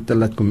te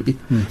laat kom eet.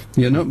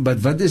 You know,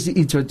 but wat is die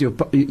iets wat jou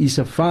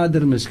se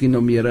vader miskien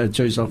om meer 'n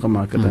choice sal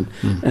gemaak het dan.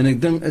 En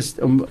ek dink is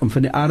om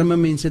van die arme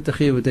mense te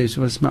gee wat hy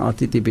was my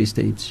altyd die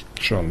beste iets.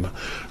 Inshallah.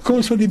 Kom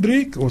ons vir die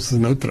breek, ons is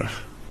nou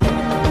terug.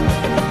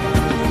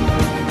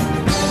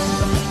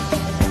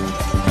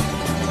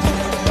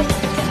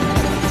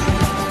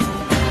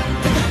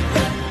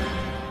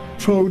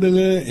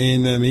 Verhoudinge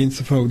en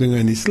mensenverhoudinge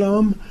in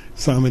Islam,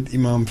 samen met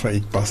Imam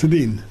Faiek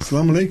Basserdien.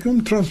 Assalamu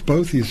alaikum, trust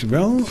both is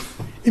well.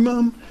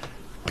 Imam,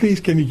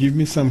 please can you give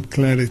me some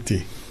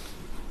clarity?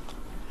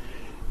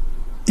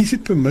 Is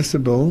it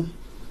permissible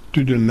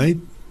to donate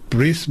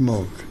breast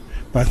milk?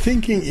 My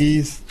thinking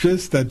is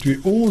just that we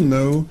all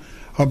know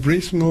how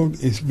breast milk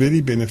is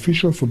very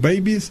beneficial for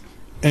babies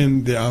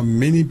and there are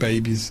many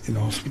babies in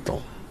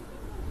hospital.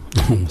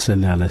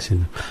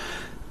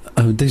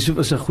 This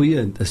is a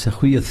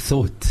goeie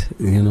thought,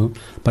 you know,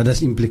 but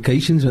there's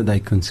implications with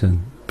that concern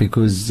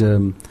because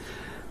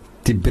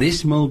die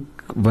breast milk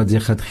wat jy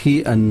gaat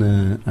gee aan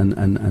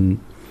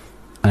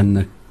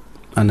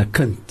 'n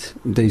kind,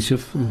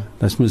 Yusuf,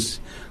 dat moet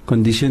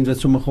conditions wat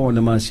sommige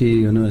ulama sê,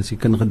 you know, as die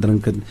kind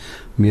gedrink het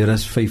meer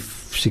as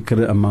 5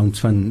 sekere amounts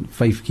van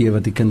 5 keer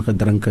wat die kind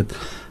gedrink het,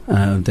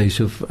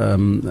 Yusuf,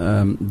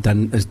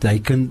 dan is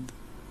die kind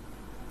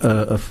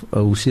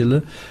hoe sê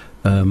hulle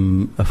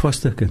 'n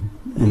foster kind.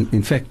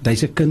 In fact,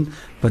 dis 'n kind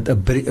wat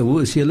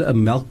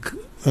 'n melk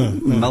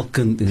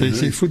melkkind.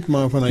 Sy voed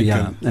maar van hy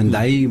kind. En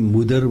die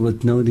moeder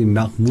word nou die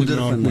melkmoeder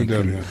van die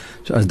kind.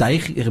 So as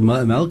die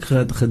melk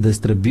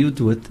gedistribueer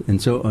word en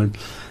so aan,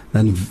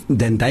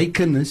 dan die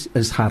kind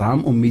is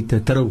haram om mee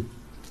te trou.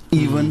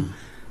 Even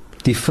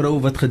die vrou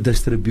wat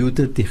gedistribueer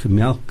het die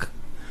melk,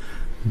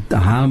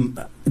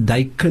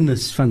 die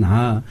kinders van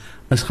haar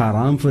is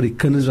haram vir die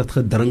kinders wat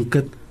gedrink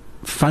het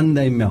van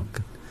die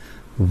melk.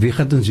 Wie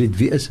gaat ons weet,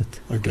 wie is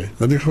het? Oké,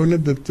 dat ek gewoon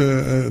net dit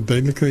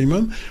duidelik kry,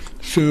 man.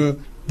 So,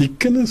 die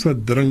kinders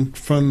wat drink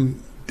van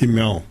die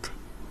melk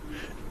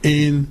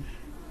en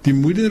die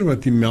moeder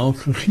wat die melk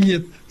gegee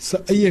het, sy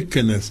eie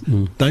kinders,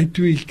 die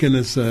twee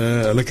kinders,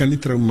 hulle kan nie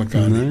trou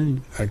mekaar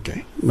nie.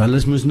 Okay. Maar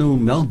hulle moes nou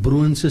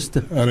melkbroer en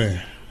suster.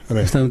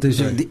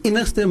 Die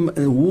enigste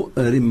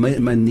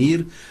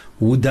manier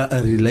hoe daar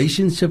 'n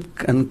relationship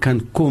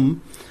kan kom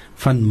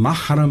van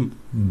mahram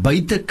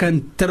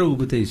buitekant trou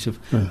betekent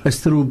is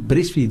through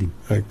breastfeeding.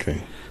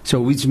 Okay.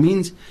 So which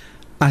means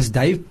as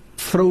die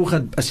vrou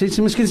gaat, as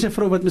sy miskien sy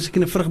vrou wat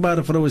miskien 'n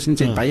vrugbare vrou is en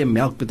sy baie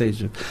melk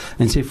betekent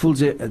en sy voel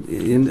sy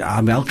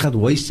haar melk gaat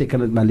waste, sy kan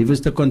dit maar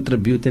liefste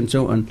contribute en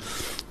so on.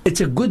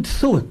 It's a good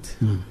thought.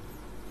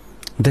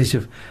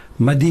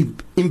 Maar die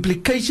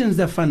implications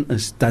daarvan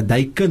is dat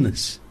die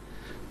kinders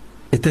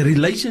het 'n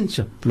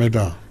relationship met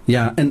haar.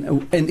 Ja,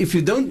 and if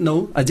you don't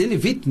know, as jy nie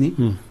weet nie,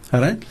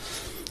 alright?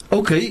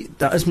 Okay,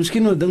 daar is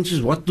miskien nou dinge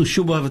soos what to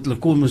shubha wat hulle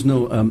kom is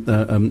nou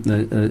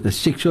a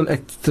sexual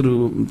act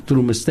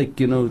through mistake,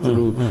 you know,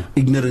 through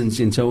ignorance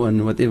and so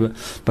on, whatever.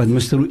 But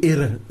through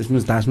error,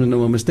 daar's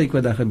nou 'n mistake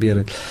wat daar gebeur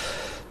het.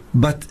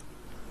 But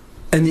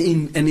in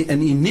the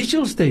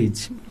initial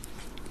stage,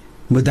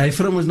 moet die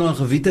vrou ons nou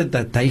geweet het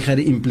dat hy gaan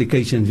die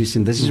implications wees,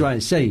 and this is why I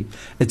say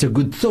it's a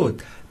good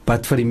thought,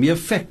 but for the mere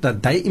fact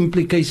dat die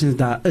implications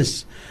daar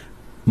is,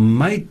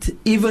 might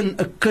even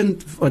 'n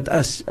kind wat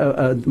as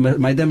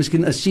might daar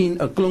miskien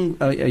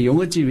 'n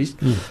jongetjie wees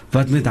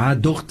wat met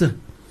haar dogter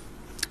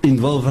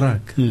involve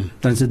raak,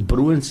 dan is dit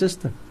broer en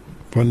suster.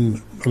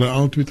 Van hulle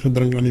altyd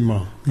gedrink aan die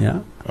ma.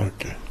 Ja.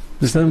 Okay.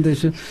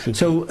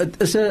 So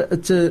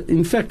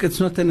in fact it's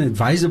not an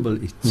advisable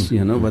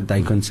you know, what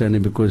they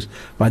concern, because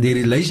what the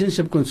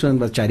relationship concern,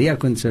 what Sharia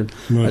concern,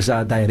 is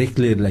a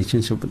directly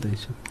relationship with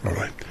this. All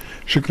right.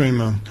 Shukran,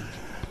 ma'am.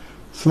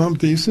 Salam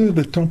to you,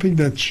 the topic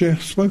that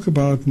Sheikh spoke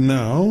about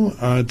now,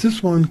 I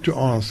just want to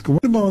ask,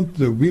 what about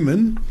the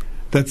women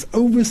that's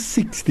over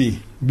 60?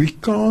 We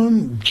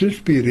can't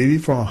just be ready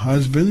for our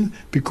husband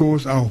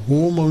because our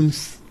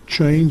hormones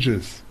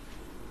changes.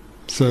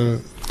 So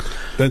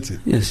that's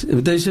it. Yes,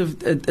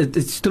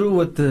 it's true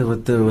what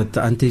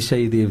the auntie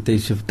say there,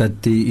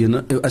 that you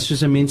know, as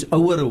jy 'n mens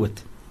ouer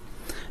word,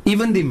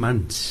 even the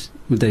mans,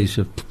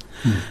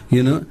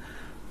 you know,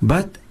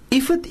 but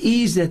if it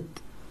is that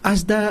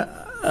as the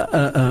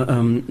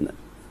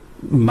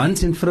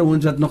mans en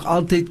vrouens wat nog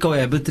altyd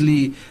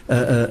cohabitally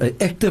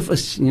active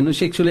is, you know,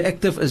 sexually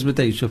active is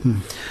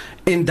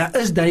en daar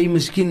is die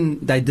miskien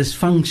die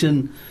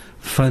dysfunction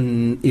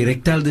van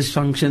erectile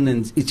dysfunction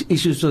and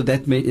issues for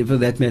that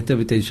matter,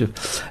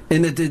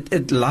 and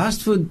it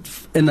lasts for,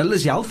 en hulle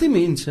is healthy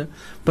mense,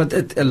 but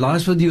it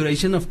lasts for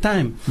duration of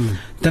time,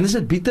 dan is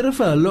dit beter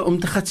vir hulle om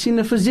te gaan sien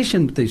 'n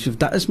physician,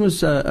 daar is mos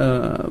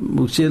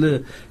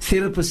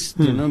therapist,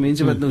 you know,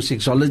 mense wat nou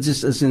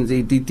sexologist is en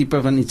die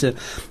tipe van iets,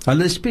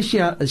 hulle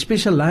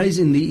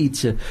specialize in die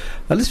iets,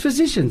 hulle is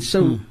physicians,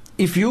 so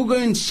if you go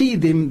and see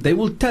them, they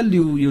will tell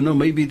you, you know,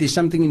 maybe there's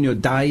something in your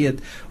diet,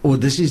 or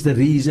this is the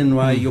reason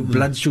why your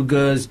blood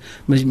sugars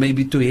may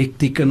be too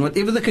hectic, and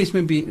whatever the case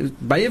may be.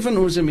 Baie van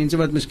ons mense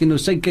wat miskien nou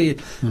suiker,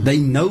 they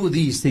know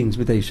these things,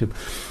 but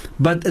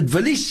it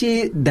wil nie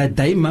sê dat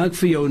they maak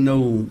vir jou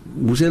nou,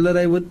 hoe sê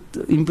hulle wat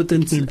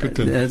impotent.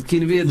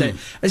 Ken weet jy?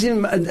 As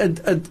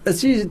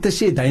jy te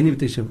sê daai nie,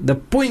 the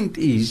point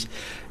is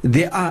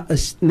there are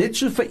net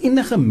so vir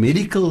enige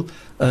medical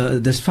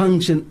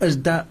dysfunction is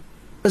that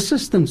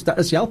assistance, daar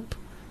is help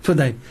vir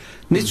die.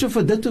 Net so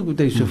vir dit ook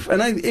betekent.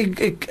 En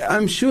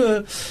I'm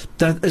sure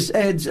dat is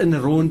ads in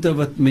 'n ronde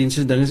wat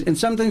mense dinge is, en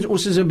sometimes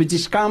ons is 'n bietjie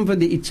skaam vir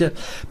die ietsie,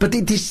 but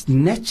it is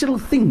natural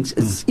things.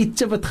 It's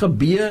ietsie wat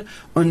gebeur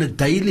on a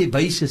daily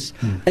basis.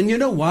 And you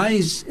know why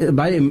is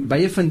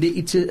baie van die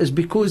ietsie is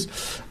because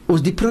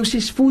ons die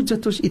processed foods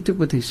wat ons eet ook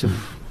betekent.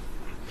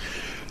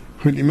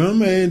 Goed, Imam,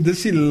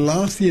 dis die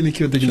laaste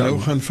enetjie wat ek nou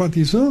gaan vat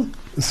hierso.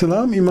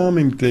 Salam, Imam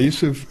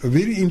Yusuf, a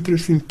very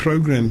interesting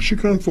program.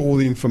 Shukran for all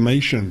the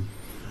information.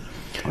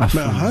 My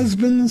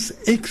husband's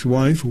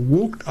ex-wife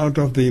walked out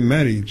of their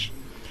marriage.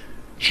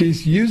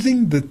 She's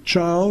using the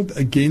child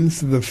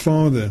against the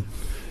father.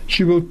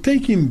 She will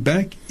take him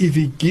back if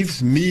he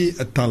gives me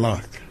a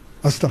talaq.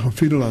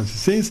 Astaghfirullah. She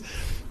says,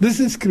 this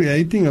is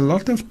creating a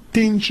lot of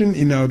tension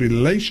in our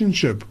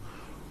relationship.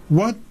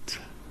 What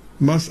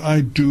must I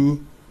do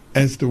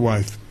as the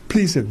wife?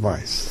 Please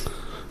advise.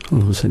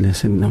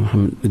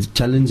 It's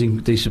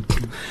challenging,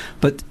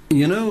 but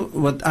you know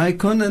what I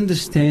can't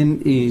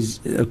understand is,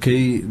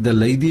 okay, the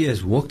lady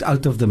has walked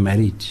out of the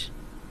marriage.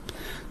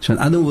 So in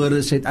other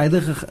words, sy het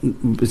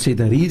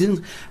the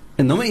reason,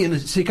 en nommer 1,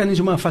 sy kan nie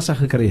sommer vashou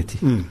gekry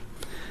het nie.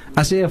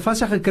 As hy 'n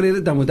vasheg gekry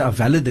het, dan moet 'n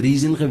valid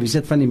reason gewees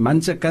het van die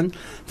man se kant,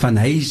 van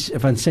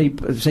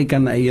sy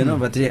kan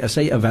wat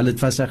sy 'n valid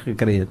vasheg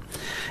gekry het.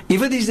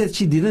 If it is that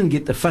she didn't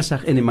get 'n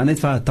vasheg en die man het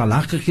vir haar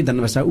talak gegee, dan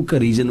was daar ook 'n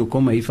reason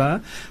hoekom hy vir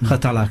haar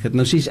getalak het.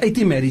 Nou sy is uit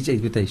die marriage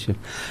invitation.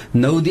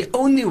 Nou the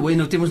only way,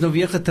 nou het ons nou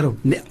weer getrou.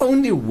 The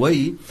only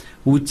way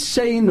would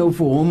say nou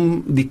vir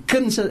hom die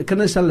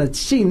kinders sal dit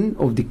sien,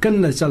 of die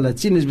kinders sal dit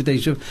sien is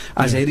betuig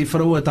as hy die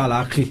vrou het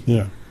talak gee.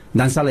 Ja.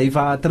 Dan sal hy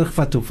vir haar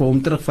terugvat of vir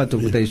hom terugvat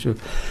of betuig.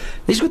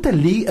 He's got a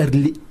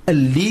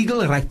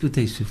legal right to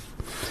betuig.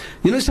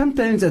 You know,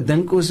 sometimes I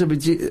dink ons 'n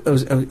bietjie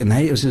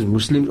ons is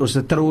Muslims, ons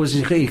trou is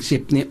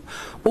geaccept nie.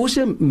 Ons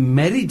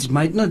marriage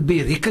might not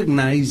be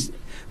recognized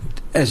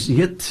as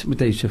yet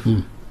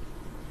betuig.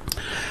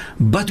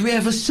 But we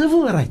have a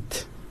civil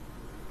right.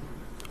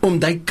 Om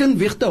die kind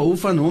weg te hou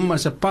van hom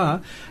as 'n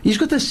pa, he's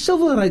got a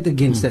civil right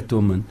against that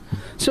woman.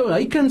 So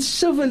hy kan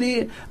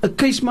civilly 'n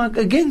case maak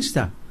against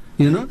her.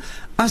 You know,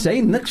 as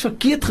hy niks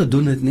verkeerd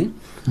gedoen het nie,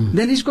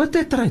 then he's got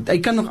that right. Hy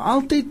kan nog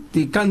altyd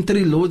die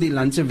country law, die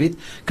landse wet,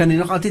 kan hy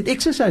nog altyd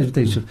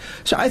exercise.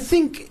 So I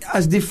think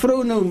as die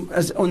vrou nou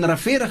as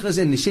onregverdig is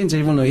in die sin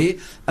sy wil nou hê,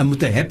 hy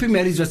moet 'n happy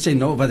marriage wat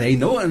hy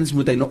nou en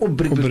moet hy nou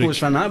opbreek because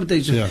van haar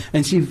betuig.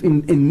 En sy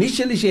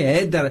initially she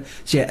had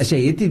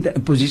sy het die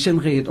position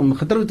gehad om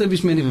getroud te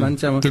wees met die man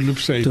saam. Toe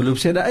loop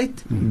sy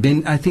uit.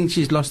 Then I think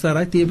she's lost her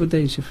right to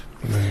betuig.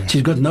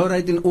 She's got no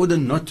right in order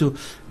not to.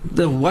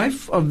 The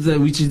wife of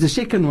which is the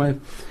second wife,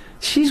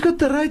 she's got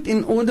the right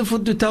in order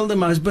to tell the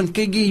husband,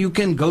 Kegi, you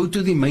can go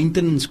to the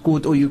maintenance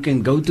court or you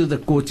can go to the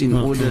courts in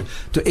order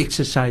to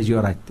exercise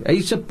your right.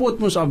 He support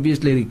most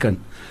obviously he can.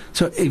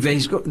 So if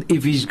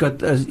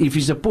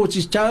he supports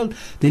his child,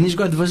 then he's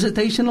got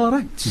visitational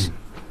rights.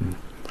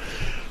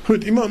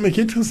 Goed, iemand, ek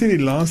het gesê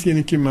die laaste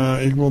enetjie, maar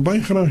ek wil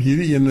baie graag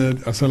hierdie ene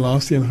as 'n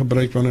laaste een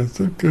gebruik, want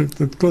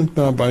dit klink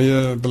na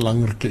baie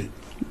belangrik.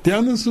 Die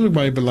ander is ook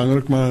baie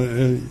belangrik, maar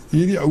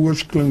hierdie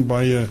ouers klink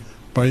baie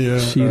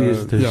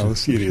serious.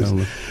 Serious.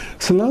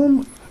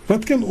 Salam,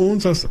 wat kan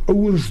ons as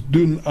ouers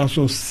doen as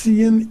ons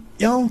seun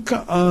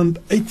elke aand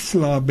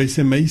uitslaap by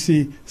sy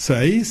meisie se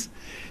huis?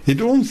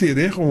 Het ons die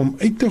reg om hom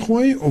uit te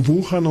gooi, of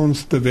hoe gaan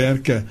ons te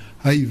werke?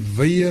 Hy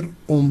weier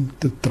om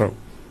te trou.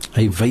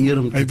 Hy weier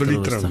om te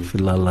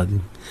trou.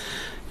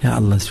 Ja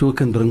Allah, so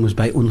kan bring ons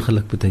by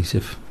ongeluk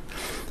betuisef.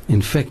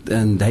 In fact,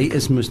 en hy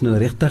is mos nou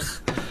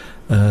regtig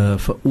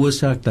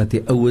veroorsaak dat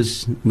die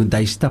ouers moet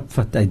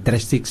hy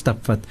drastic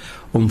stap vat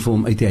om vir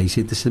hom uit die huis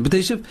te sit.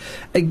 Betuisef,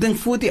 ek dink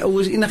voor die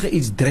ouers enige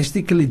iets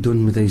drastically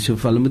doen met hy so,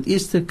 hulle moet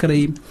eers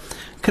kry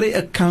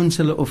 'n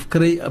counselor of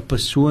kry 'n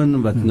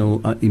persoon wat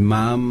nou 'n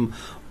imam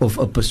of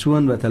 'n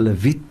persoon wat hulle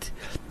weet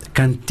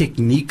kan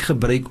tegniek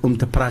gebruik om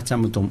te praat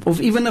saam met hom, of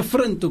even 'n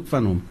vriend ook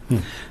van hom.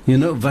 You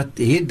know, wat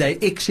het hy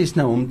access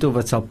na hom toe,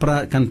 wat sal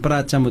kan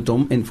praat saam met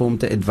hom en vir hom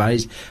te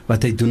advise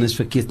wat hy doen is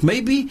verkeerd.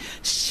 Maybe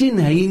sien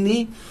hy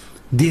nie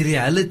die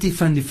reality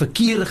van die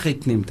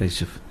verkeerigheid neemt hy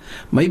so.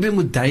 Maybe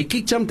moet hy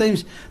kyk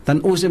sometimes,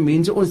 dan ons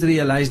mense ons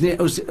realize nie,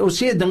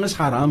 ons sê ding is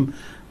haram,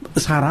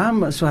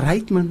 is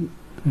right man.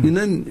 You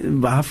know,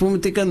 waarvoor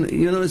moet ek kan,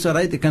 is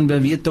right, ek kan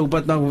weer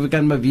taubat maak, of ek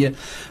kan weer,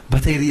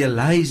 but hy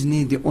realize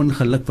nie die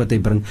ongeluk wat hy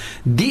bring.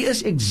 Die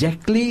is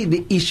exactly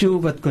the issue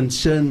wat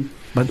concern,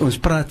 wat ons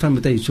praat van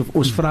met hy, so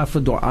ons vra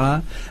vir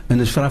dua, en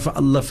ons vra vir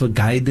Allah for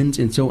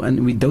guidance, and so, and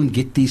we don't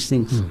get these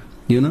things.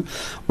 You know,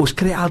 ons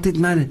kry altyd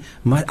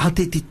maar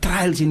altyd die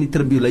trials en die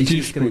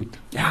tribulations kry.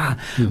 Ja,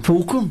 vir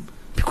hoekom?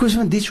 Because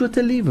van dit soort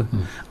te lewe.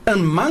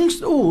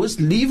 Amongst ons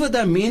lewe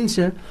daar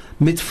mense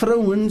met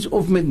vrouens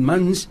of met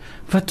mans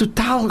wat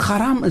totaal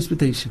haram is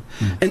betuig.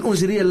 En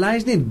ons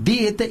realize nie,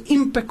 die het 'n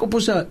impact op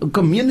ons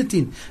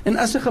community. En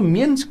as 'n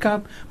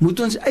gemeenskap moet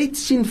ons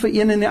uitsien vir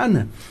een en die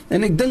ander.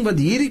 En ek dink wat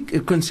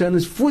hierdie concern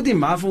is voor die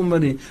ma van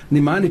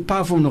die ma en die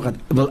pa van nog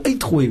wil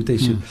uitgooi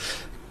betuig.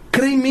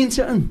 Kry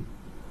mense in.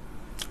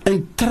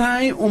 En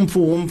try om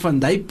vir hom van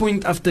die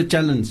point af te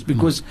challenge,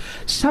 because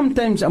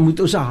sometimes moet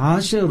ons 'n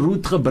harshe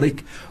route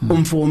gebruik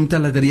om vir hom te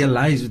laat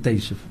realize wat hy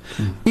sê.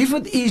 If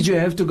it is you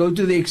have to go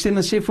to the extent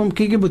and say vir hom,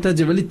 kyk boeta,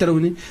 jy wil nie trou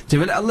nie, jy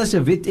wil alles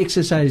se wet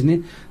exercise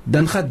nie,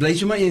 dan gaan bly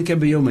jy maar een keer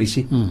by jou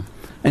meisie.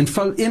 En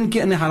val een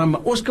keer in die haram.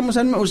 Ons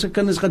kan ons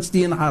kinders gaan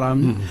steen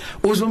haram.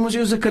 Ons wil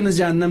ons kinders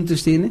jahannam toe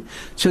steen nie.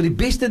 So die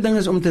beste ding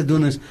is om te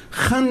doen is,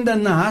 gaan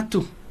dan na haar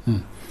toe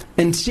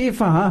en sê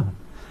vir haar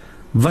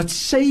wat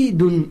sy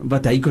doen,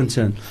 wat hy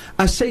concern.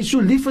 As sy so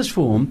lief is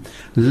vir hom,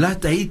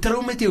 laat hy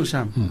trou met jou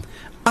saam.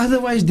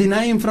 Otherwise,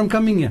 deny him from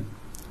coming here.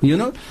 You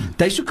know?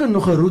 Daar is ook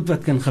nog 'n route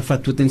wat kan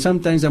gevat word, en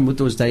sometimes dan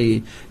moet ons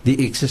die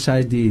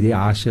exercise, die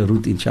harshe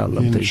route,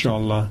 inshallah.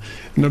 Inshallah.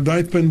 En op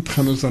die punt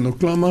gaan ons dan ook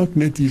klaarmaak,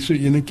 net hier so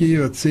enetjie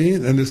wat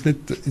sê, en dis net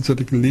iets wat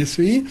ek lees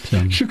vir u.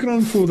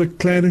 Shukran for the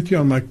clarity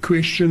on my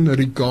question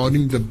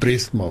regarding the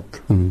breast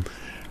milk.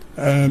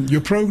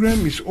 Your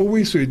program is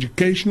always so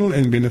educational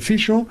and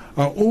beneficial.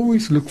 I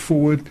always look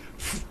forward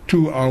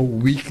to our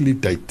weekly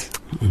date.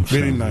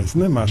 Very nice,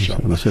 né?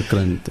 Mashallah.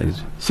 Shukran.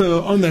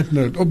 So on that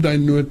note, op die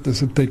noot is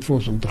het tyd vir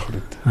ons om te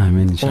groet.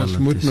 Amen, inshallah. Ons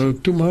moet nou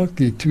toemaak,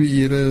 die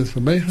 2 ure is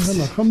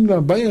verbygegaan.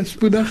 Alhamdulillah, baie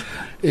spoedig.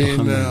 En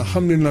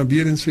alhamdulillah,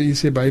 weer eens vir u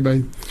sê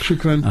bye.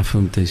 Shukran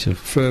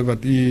vir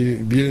wat u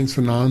weer eens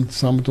vanaand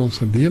saam met ons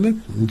gedeel het.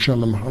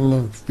 Inshallah mag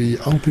Allah vir u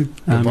altyd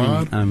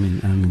bewaar. Amen.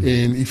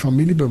 En u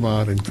familie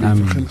bewaar en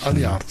vergin al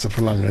die hartse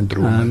verlange en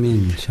drome.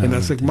 Amen. En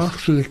as ek mag,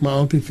 soos ek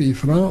maar altyd vir u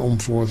vra om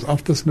vir ons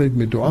af te sluit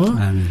met dua.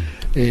 Amen.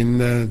 En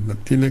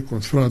natuurlijk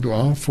ons vra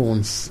dua vir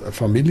ons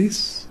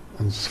families,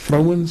 ons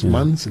vrouens,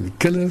 mans en die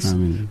kinders,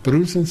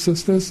 broers en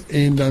susters,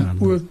 en dan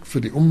ook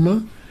vir die umma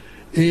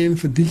en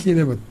vir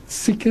diegene wat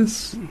siek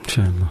is.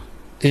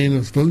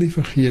 En ons wil nie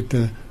vergeet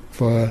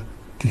vir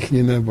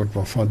diegene wat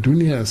van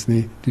dunia is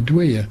nie, die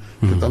dooie,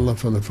 dat Allah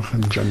vir hulle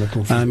vergun jannat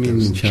of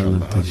آمين إن شاء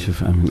الله.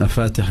 آمين.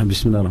 الفاتحة.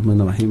 بسم الله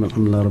الرحمن الرحيم.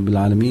 الحمد لله رب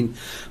العالمين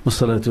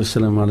والصلاة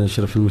والسلام على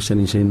أشرف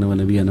المرسلين سيدنا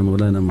ونبينا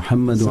مولانا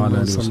محمد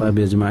وعلى آله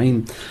وصحبه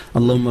أجمعين.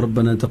 اللهم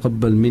ربنا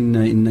تقبل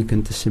منا إنك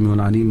أنت السميع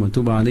العليم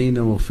وتب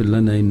علينا واغفر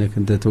لنا إنك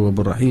أنت التواب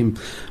الرحيم.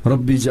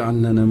 ربي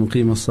اجعل لنا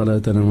مقيم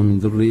الصلاة ومن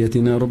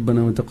ذريتنا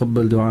ربنا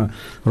وتقبل دعاء.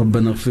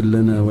 ربنا اغفر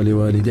لنا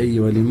ولوالدي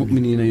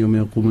وللمؤمنين يوم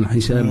يقوم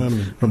الحساب.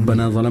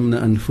 ربنا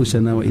ظلمنا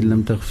أنفسنا وإن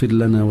لم تغفر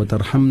لنا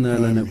وترحمنا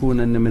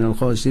لنكونن من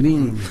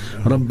الخاسرين.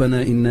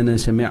 ربنا إننا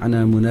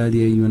سمعنا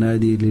مناديا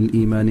ينادي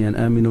للإيمان أن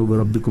آمنوا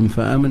بربكم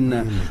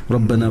فآمنا.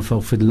 ربنا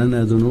فاغفر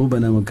لنا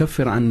ذنوبنا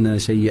وكفر عنا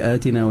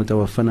سيئاتنا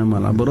وتوفنا مع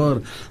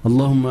الأبرار.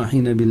 اللهم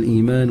أحينا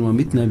بالإيمان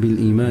ومتنا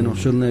بالإيمان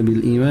واحشرنا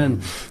بالإيمان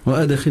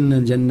وأدخلنا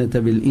الجنة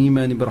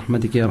بالإيمان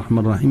برحمتك يا أرحم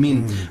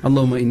الراحمين.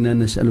 اللهم إنا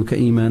نسألك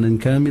إيمانا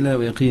كاملا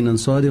ويقينا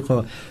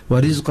صادقا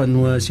ورزقا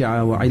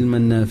واسعا وعلما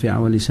نافعا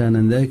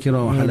ولسانا ذاكرا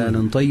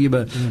وحلالا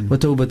طيبا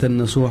وتوبة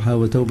نصوحا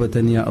وتوبة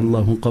يا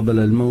الله قبل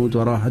الموت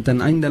وراحة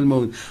عند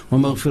الموت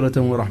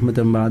ومغفرة ورحمة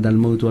بعد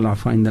الموت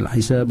والعفو عند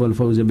الحساب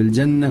والفوز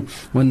بالجنة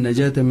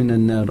والنجاة من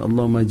النار.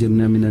 اللهم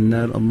أجرنا من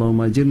النار.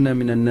 اللهم أجرنا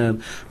من النار.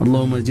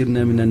 اللهم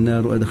أجرنا من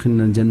النار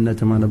وأدخلنا الجنة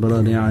مع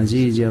الأبرار يا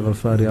عزيز يا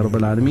غفار يا رب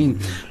العالمين.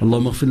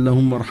 اللهم اغفر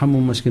لهم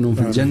وارحمهم واسكنهم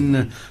في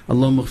الجنة.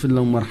 اللهم اغفر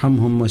لهم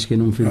وارحمهم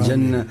واسكنهم في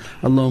الجنة.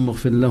 اللهم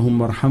اغفر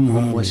لهم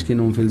وارحمهم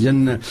واسكنهم في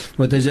الجنة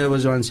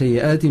وتجاوز عن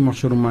سيئاتهم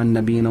واحشرهم مع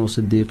النبيين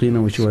والصديقين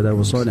والشهداء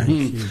والصالحين.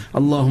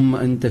 اللهم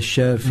أنت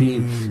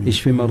الشافي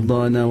اشف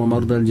مرضانا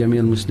ومرضى الجميع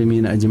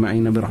المسلمين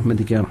أجمعين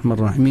برحمتك يا أرحم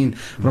الراحمين.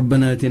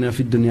 ربنا آتنا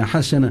في الدنيا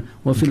حسنة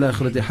وفي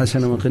الآخرة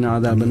حسنة وقنا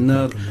عذاب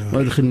النار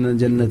وادخلنا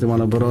الجنة مع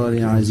الأبرار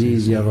يا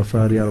عزيز يا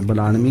غفار يا رب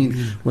العالمين.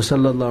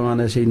 وصلى الله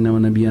على سيدنا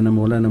ونبينا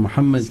مولانا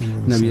محمد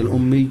نبي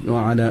الأمي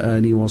وعلى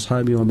آله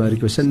وأصحابه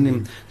وبارك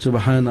وسلم.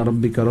 سبحان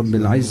ربك رب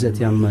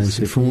العزة عما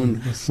يصفون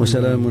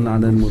وسلام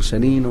على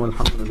المرسلين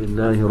والحمد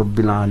لله رب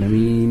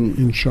العالمين.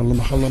 إن شاء الله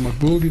mag Allah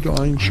makboel die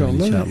dua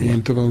inshallah.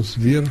 En tot ons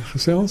weer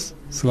gesels.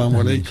 Assalamu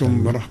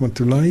alaikum wa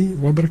rahmatullahi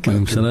wa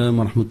barakatuh. Assalamu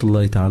wa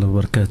rahmatullahi ta'ala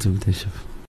wa barakatuh.